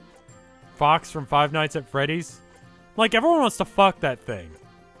from Five Nights at Freddy's. Like, everyone wants to fuck that thing.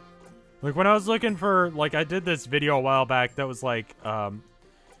 Like, when I was looking for, like, I did this video a while back that was, like,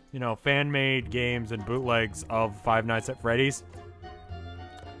 you know, fan-made games and bootlegs of Five Nights at Freddy's.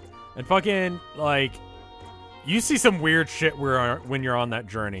 And fucking, like, you see some weird shit when you're on that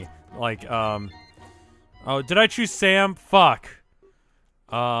journey. Like, oh, did I choose Sam? Fuck.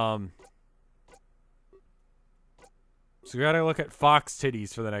 So we gotta look at fox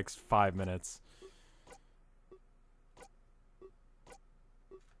titties for the next 5 minutes.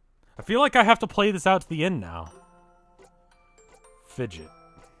 I feel like I have to play this out to the end now. Fidget.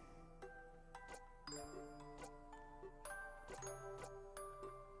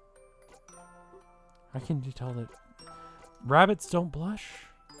 How can you tell that rabbits don't blush?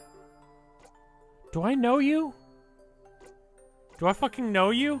 Do I know you? Do I fucking know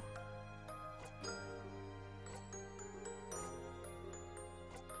you?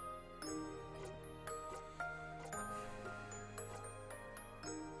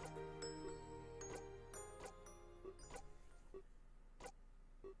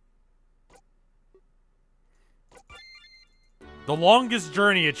 The longest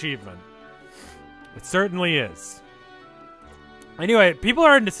journey achievement. It certainly is. Anyway, people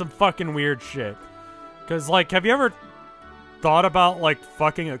are into some fucking weird shit. Because, like, have you ever thought about, like,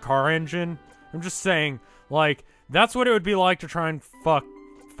 fucking a car engine? I'm just saying, like, that's what it would be like to try and fuck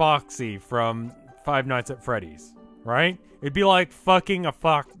Foxy from Five Nights at Freddy's. Right? It'd be like fucking a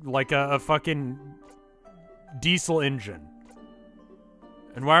fucking diesel engine.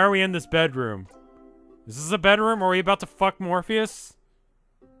 And why are we in this bedroom? Is this a bedroom? Are we about to fuck Morpheus?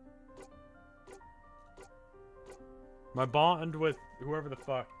 My bond with whoever the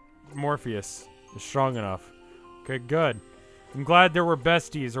fuck Morpheus is strong enough. Okay, good. I'm glad there were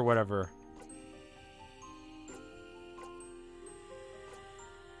besties or whatever.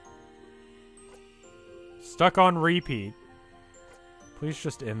 Stuck on repeat. Please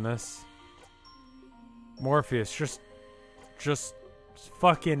just end this. Morpheus, just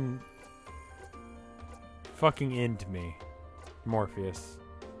fucking end me. Morpheus.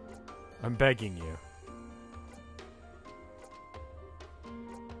 I'm begging you.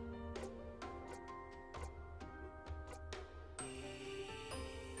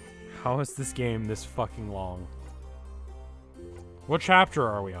 How is this game this fucking long? What chapter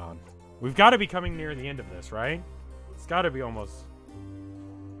are we on? We've got to be coming near the end of this, right? It's got to be almost...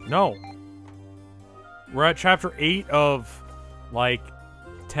 No. We're at chapter 8 of, like,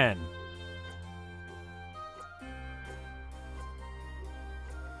 10.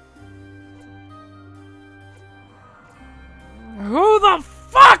 Who the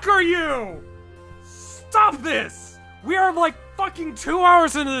fuck are you? Stop this! We are like fucking 2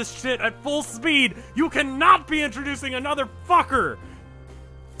 hours into this shit at full speed. You cannot be introducing another fucker.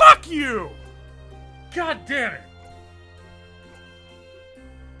 Fuck you! God damn it.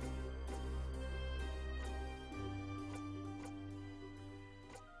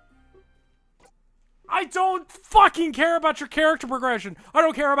 I don't fucking care about your character progression. I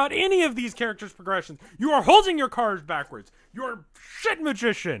don't care about any of these characters' progressions. You are holding your cards backwards. You're a shit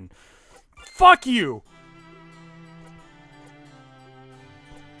magician. Fuck you.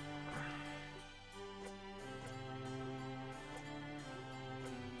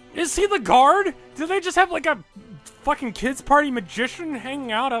 Is he the guard? Do they just have like a fucking kids party magician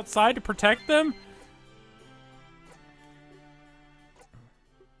hanging out outside to protect them?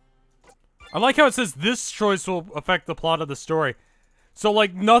 I like how it says this choice will affect the plot of the story. So,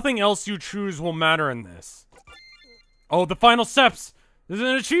 like, nothing else you choose will matter in this. Oh, the final steps! There's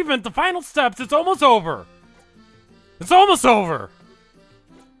an achievement! The final steps! It's almost over! It's almost over!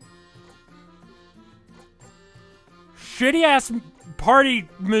 Shitty-ass party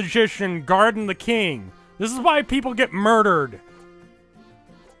magician guarding the king. This is why people get murdered.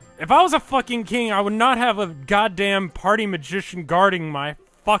 If I was a fucking king, I would not have a goddamn party magician guarding my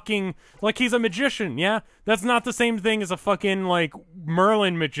fucking, like, he's a magician, yeah? That's not the same thing as a fucking, like,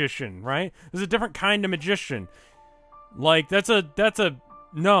 Merlin magician, right? There's a different kind of magician. Like, that's a,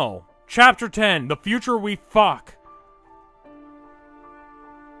 no. Chapter 10, the future we fuck.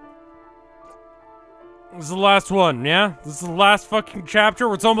 This is the last one, yeah? This is the last fucking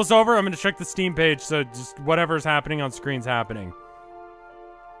chapter. It's almost over. I'm gonna check the Steam page, so just whatever's happening on screen's happening.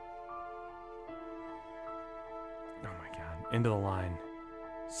 Oh my god, end of the line.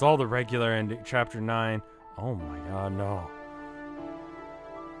 It's all the regular ending, chapter 9. Oh my god, no.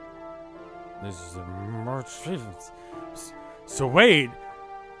 This is a March 5th. So wait,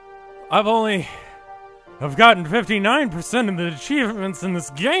 I've gotten 59% of the achievements in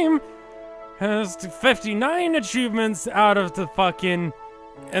this game. Has 59 achievements out of the fucking,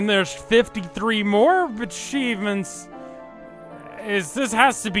 and there's 53 more achievements. This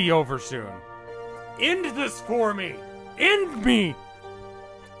has to be over soon. End this for me. End me.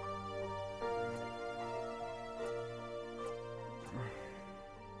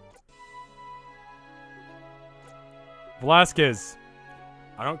 Velasquez,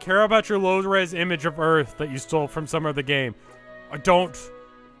 I don't care about your low-res image of Earth that you stole from some other game. I don't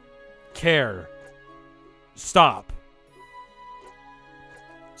care. Stop.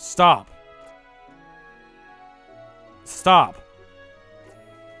 Stop. Stop.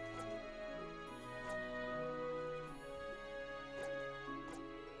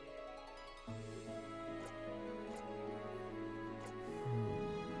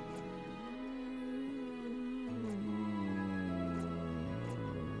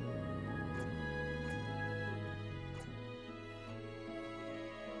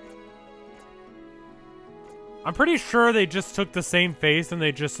 I'm pretty sure they just took the same face and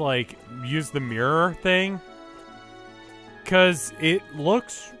they just, like, used the mirror thing. 'Cause it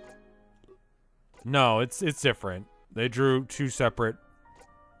looks... No, it's different. They drew two separate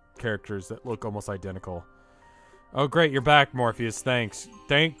characters that look almost identical. Oh, great, you're back, Morpheus. Thanks.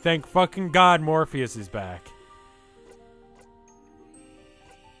 Thank fucking God Morpheus is back.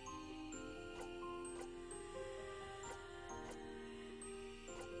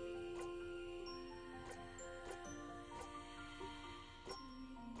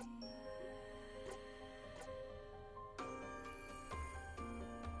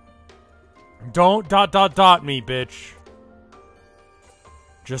 Don't ... me, bitch.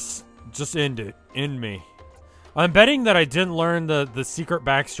 Just end it. End me. I'm betting that I didn't learn the secret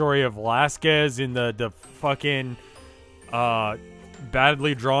backstory of Velasquez in the fucking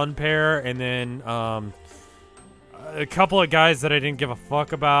badly drawn pair, and then a couple of guys that I didn't give a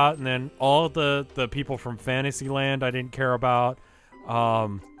fuck about, and then all the people from Fantasyland I didn't care about. I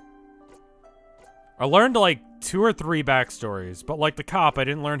learned like 2 or 3 backstories, but like the cop, I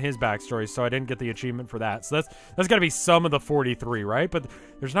didn't learn his backstory, so I didn't get the achievement for that. So that's got to be some of the 43, right? But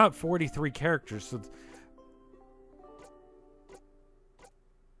there's not 43 characters. So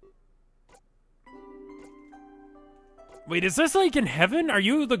wait, is this like in heaven? Are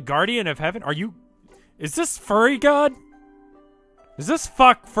you the guardian of heaven? Are you? Is this furry god? Is this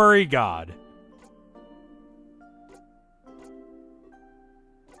fuck furry god?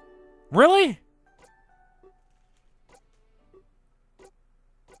 Really?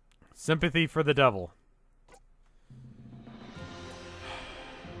 Sympathy for the devil.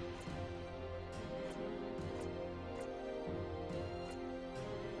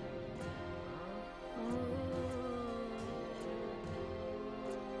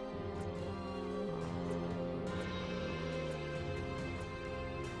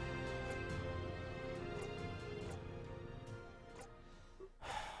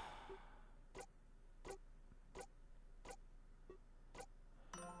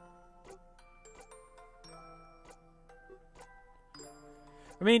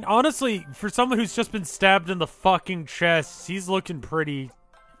 I mean, honestly, for someone who's just been stabbed in the fucking chest, he's looking pretty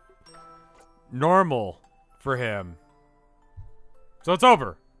normal for him. So it's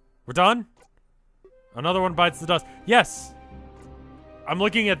over. We're done? Another one bites the dust. Yes! I'm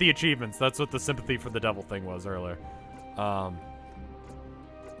looking at the achievements. That's what the sympathy for the devil thing was earlier.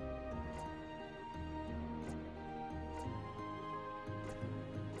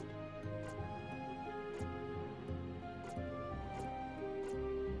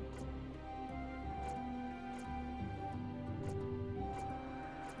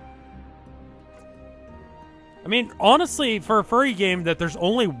 I mean, honestly, for a furry game that there's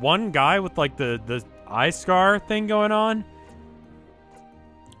only one guy with, like, the eye scar thing going on,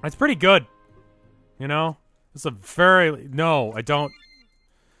 it's pretty good. You know? It's a very... No, I don't...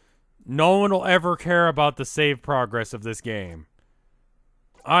 No one will ever care about the save progress of this game.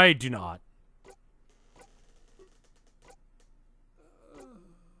 I do not.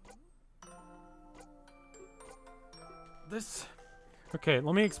 This... Okay,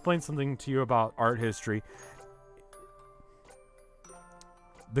 let me explain something to you about art history.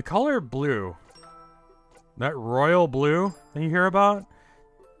 The color blue, that royal blue that you hear about,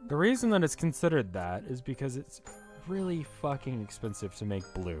 the reason that it's considered that is because it's really fucking expensive to make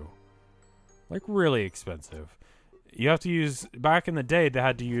blue. Like, really expensive. You have to use, back in the day, they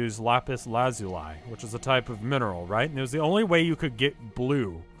had to use lapis lazuli, which is a type of mineral, right? And it was the only way you could get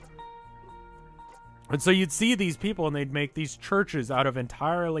blue. And so you'd see these people and they'd make these churches out of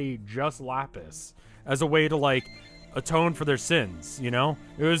entirely just lapis as a way to, like, atone for their sins, you know?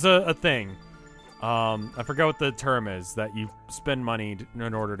 It was a thing. I forget what the term is, that you spend money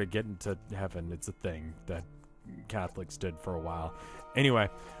in order to get into heaven. It's a thing that Catholics did for a while. Anyway,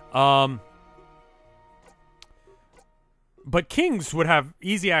 but kings would have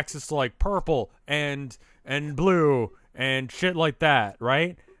easy access to, like, purple and blue and shit like that,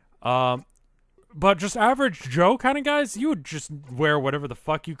 right? But just average Joe kind of guys, you would just wear whatever the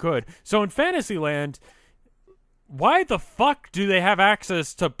fuck you could. So in Fantasyland, why the fuck do they have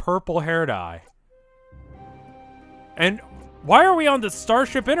access to purple hair dye? And why are we on the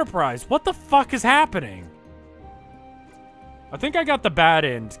Starship Enterprise? What the fuck is happening? I think I got the bad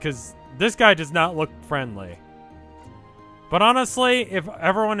end, because this guy does not look friendly. But honestly, if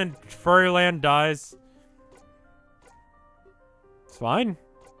everyone in Furryland dies, it's fine.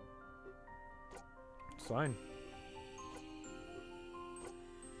 It's fine.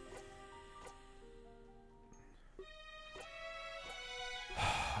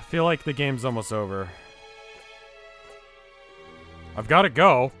 I feel like the game's almost over. I've got to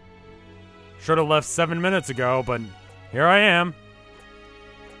go. Should have left 7 minutes ago, but here I am.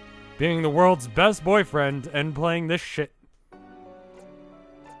 Being the world's best boyfriend and playing this shit.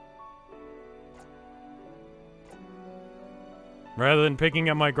 Rather than picking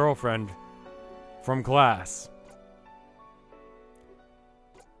up my girlfriend from class.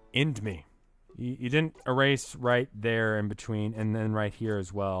 End me. You didn't erase right there in between, and then right here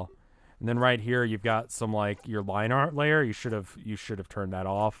as well. And then right here you've got some, like, your line art layer. You should have turned that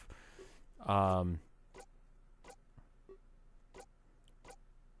off.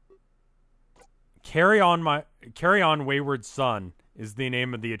 Carry on Wayward Son is the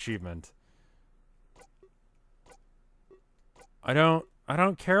name of the achievement. I don't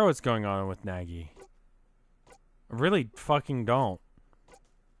care what's going on with Nagy. I really fucking don't.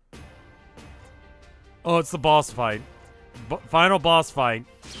 Oh, it's the boss fight. Final boss fight.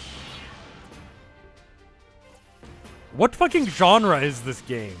 What fucking genre is this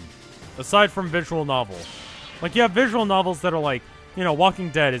game? Aside from visual novel. Like, you have visual novels that are like, you know, Walking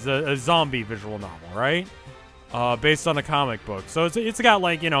Dead is a zombie visual novel, right? Based on a comic book. So it's got,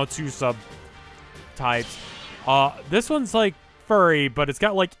 like, you know, 2 subtypes. This one's like furry, but it's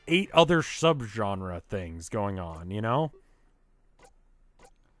got like 8 other subgenre things going on, you know?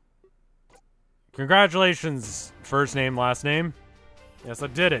 Congratulations, first name, last name. Yes, I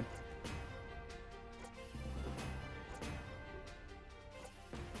did it.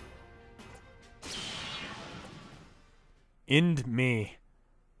 End me.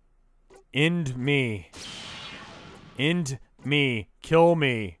 End me. End me. Kill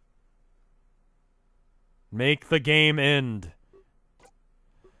me. Make the game end.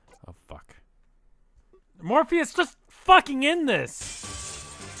 Oh, fuck. Morpheus, just fucking end this!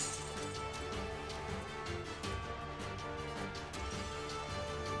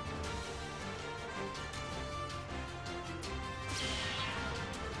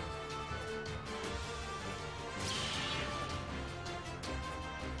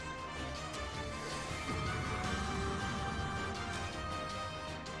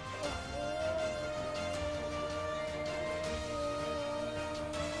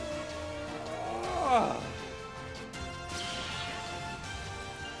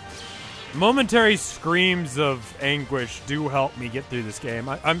 Momentary screams of anguish do help me get through this game.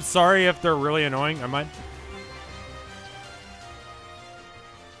 I'm sorry if they're really annoying. I might...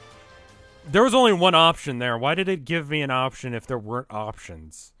 There was only one option there. Why did it give me an option if there weren't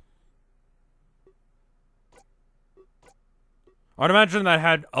options? I'd imagine that I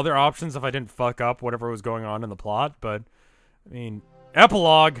had other options if I didn't fuck up whatever was going on in the plot, but... I mean...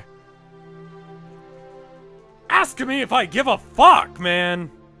 Epilogue! Ask me if I give a fuck, man!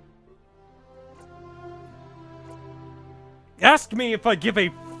 ask me if I give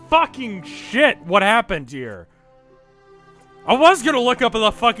a fucking shit what happened here. I was gonna look up what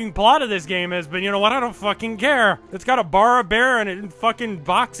the fucking plot of this game is, but you know what? I don't fucking care. It's got a bar, a bear, and it in fucking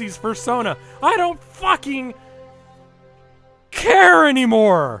Boxy's persona. I don't fucking care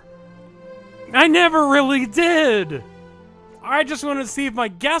anymore. I never really did. I just wanted to see if my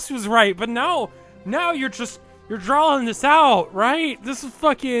guess was right, but now you're drawing this out, right? This is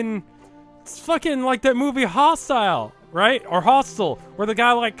fucking, it's fucking like that movie Hostile, right? Or Hostel, where the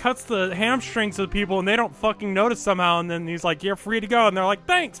guy like cuts the hamstrings of the people and they don't fucking notice somehow, and then he's like, "You're free to go," and they're like,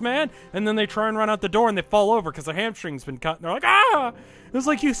 "Thanks, man," and then they try and run out the door and they fall over because their hamstring's been cut, and they're like, "Ah!" It's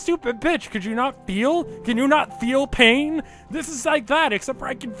like, you stupid bitch, could you not feel? Can you not feel pain? This is like that, except for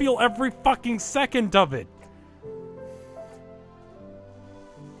I can feel every fucking second of it.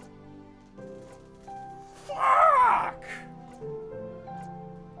 Fuck!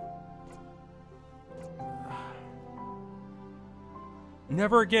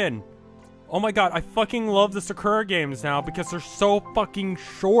 Never again. Oh my god, I fucking love the Sakura games now because they're so fucking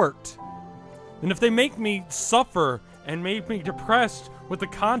short. And if they make me suffer and make me depressed with the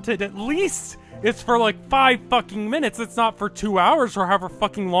content, at least it's for like 5 fucking minutes. It's not for 2 hours or however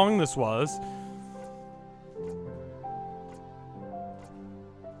fucking long this was.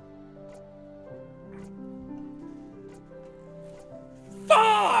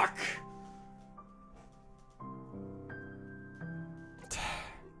 Fuck!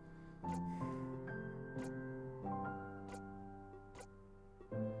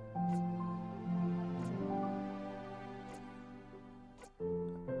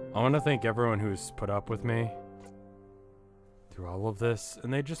 I want to thank everyone who's put up with me through all of this,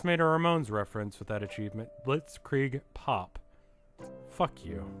 and they just made a Ramones reference with that achievement. Blitzkrieg Pop. Fuck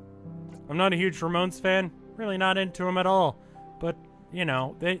you. I'm not a huge Ramones fan, really not into them at all, but, you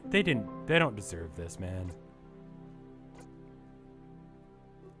know, they don't deserve this, man.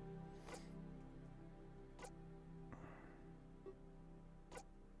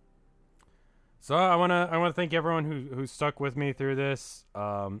 So I wanna thank everyone who stuck with me through this.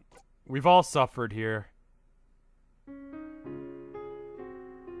 We've all suffered here.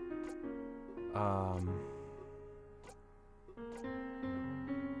 I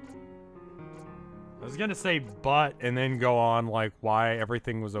was gonna say but and then go on like why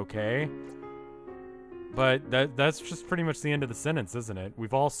everything was okay. But that's just pretty much the end of the sentence, isn't it?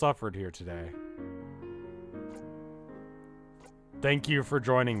 We've all suffered here today. Thank you for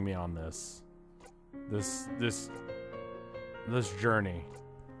joining me on this. This journey.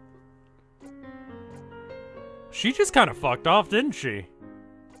 She just kind of fucked off, didn't she?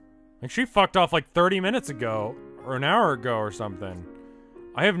 Like, she fucked off like 30 minutes ago, or an hour ago or something.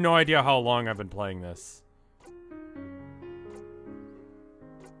 I have no idea how long I've been playing this.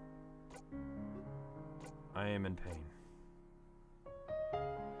 I am in pain.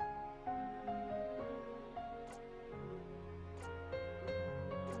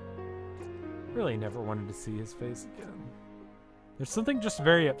 Really never wanted to see his face again. There's something just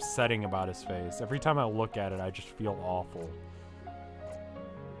very upsetting about his face. Every time I look at it, I just feel awful.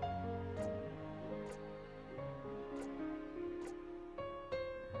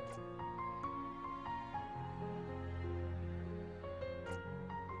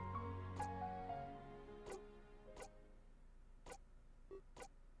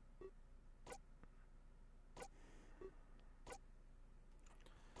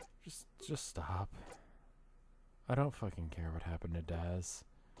 Just stop. I don't fucking care what happened to Daz.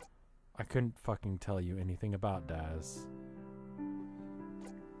 I couldn't fucking tell you anything about Daz.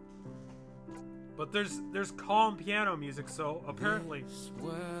 But there's calm piano music, so apparently. This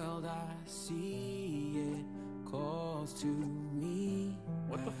world I see, it calls to me.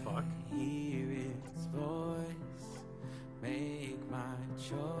 What the fuck? I hear its voice, make my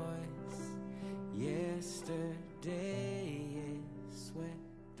choice. Yesterday it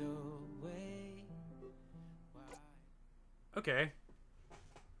swept away. Okay.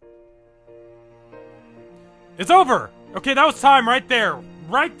 It's over! Okay, that was time right there.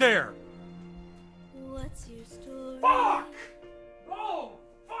 Right there. What's your story? Fuck! Oh,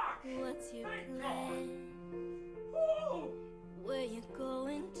 fuck! What's your Thank plan? Oh, Where you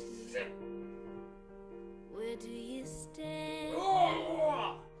going to? shit! Where do you stand?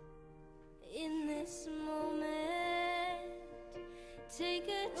 Oh. In this moment, take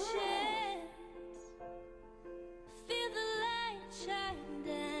a chance. Feel the light shine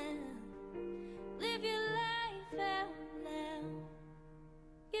down. Live your life out loud.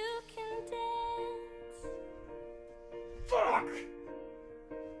 You can dance. Fuck!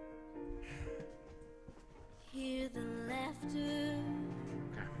 Hear the laughter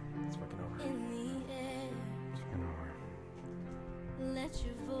Okay, it's fucking over. in the air. It's fucking over.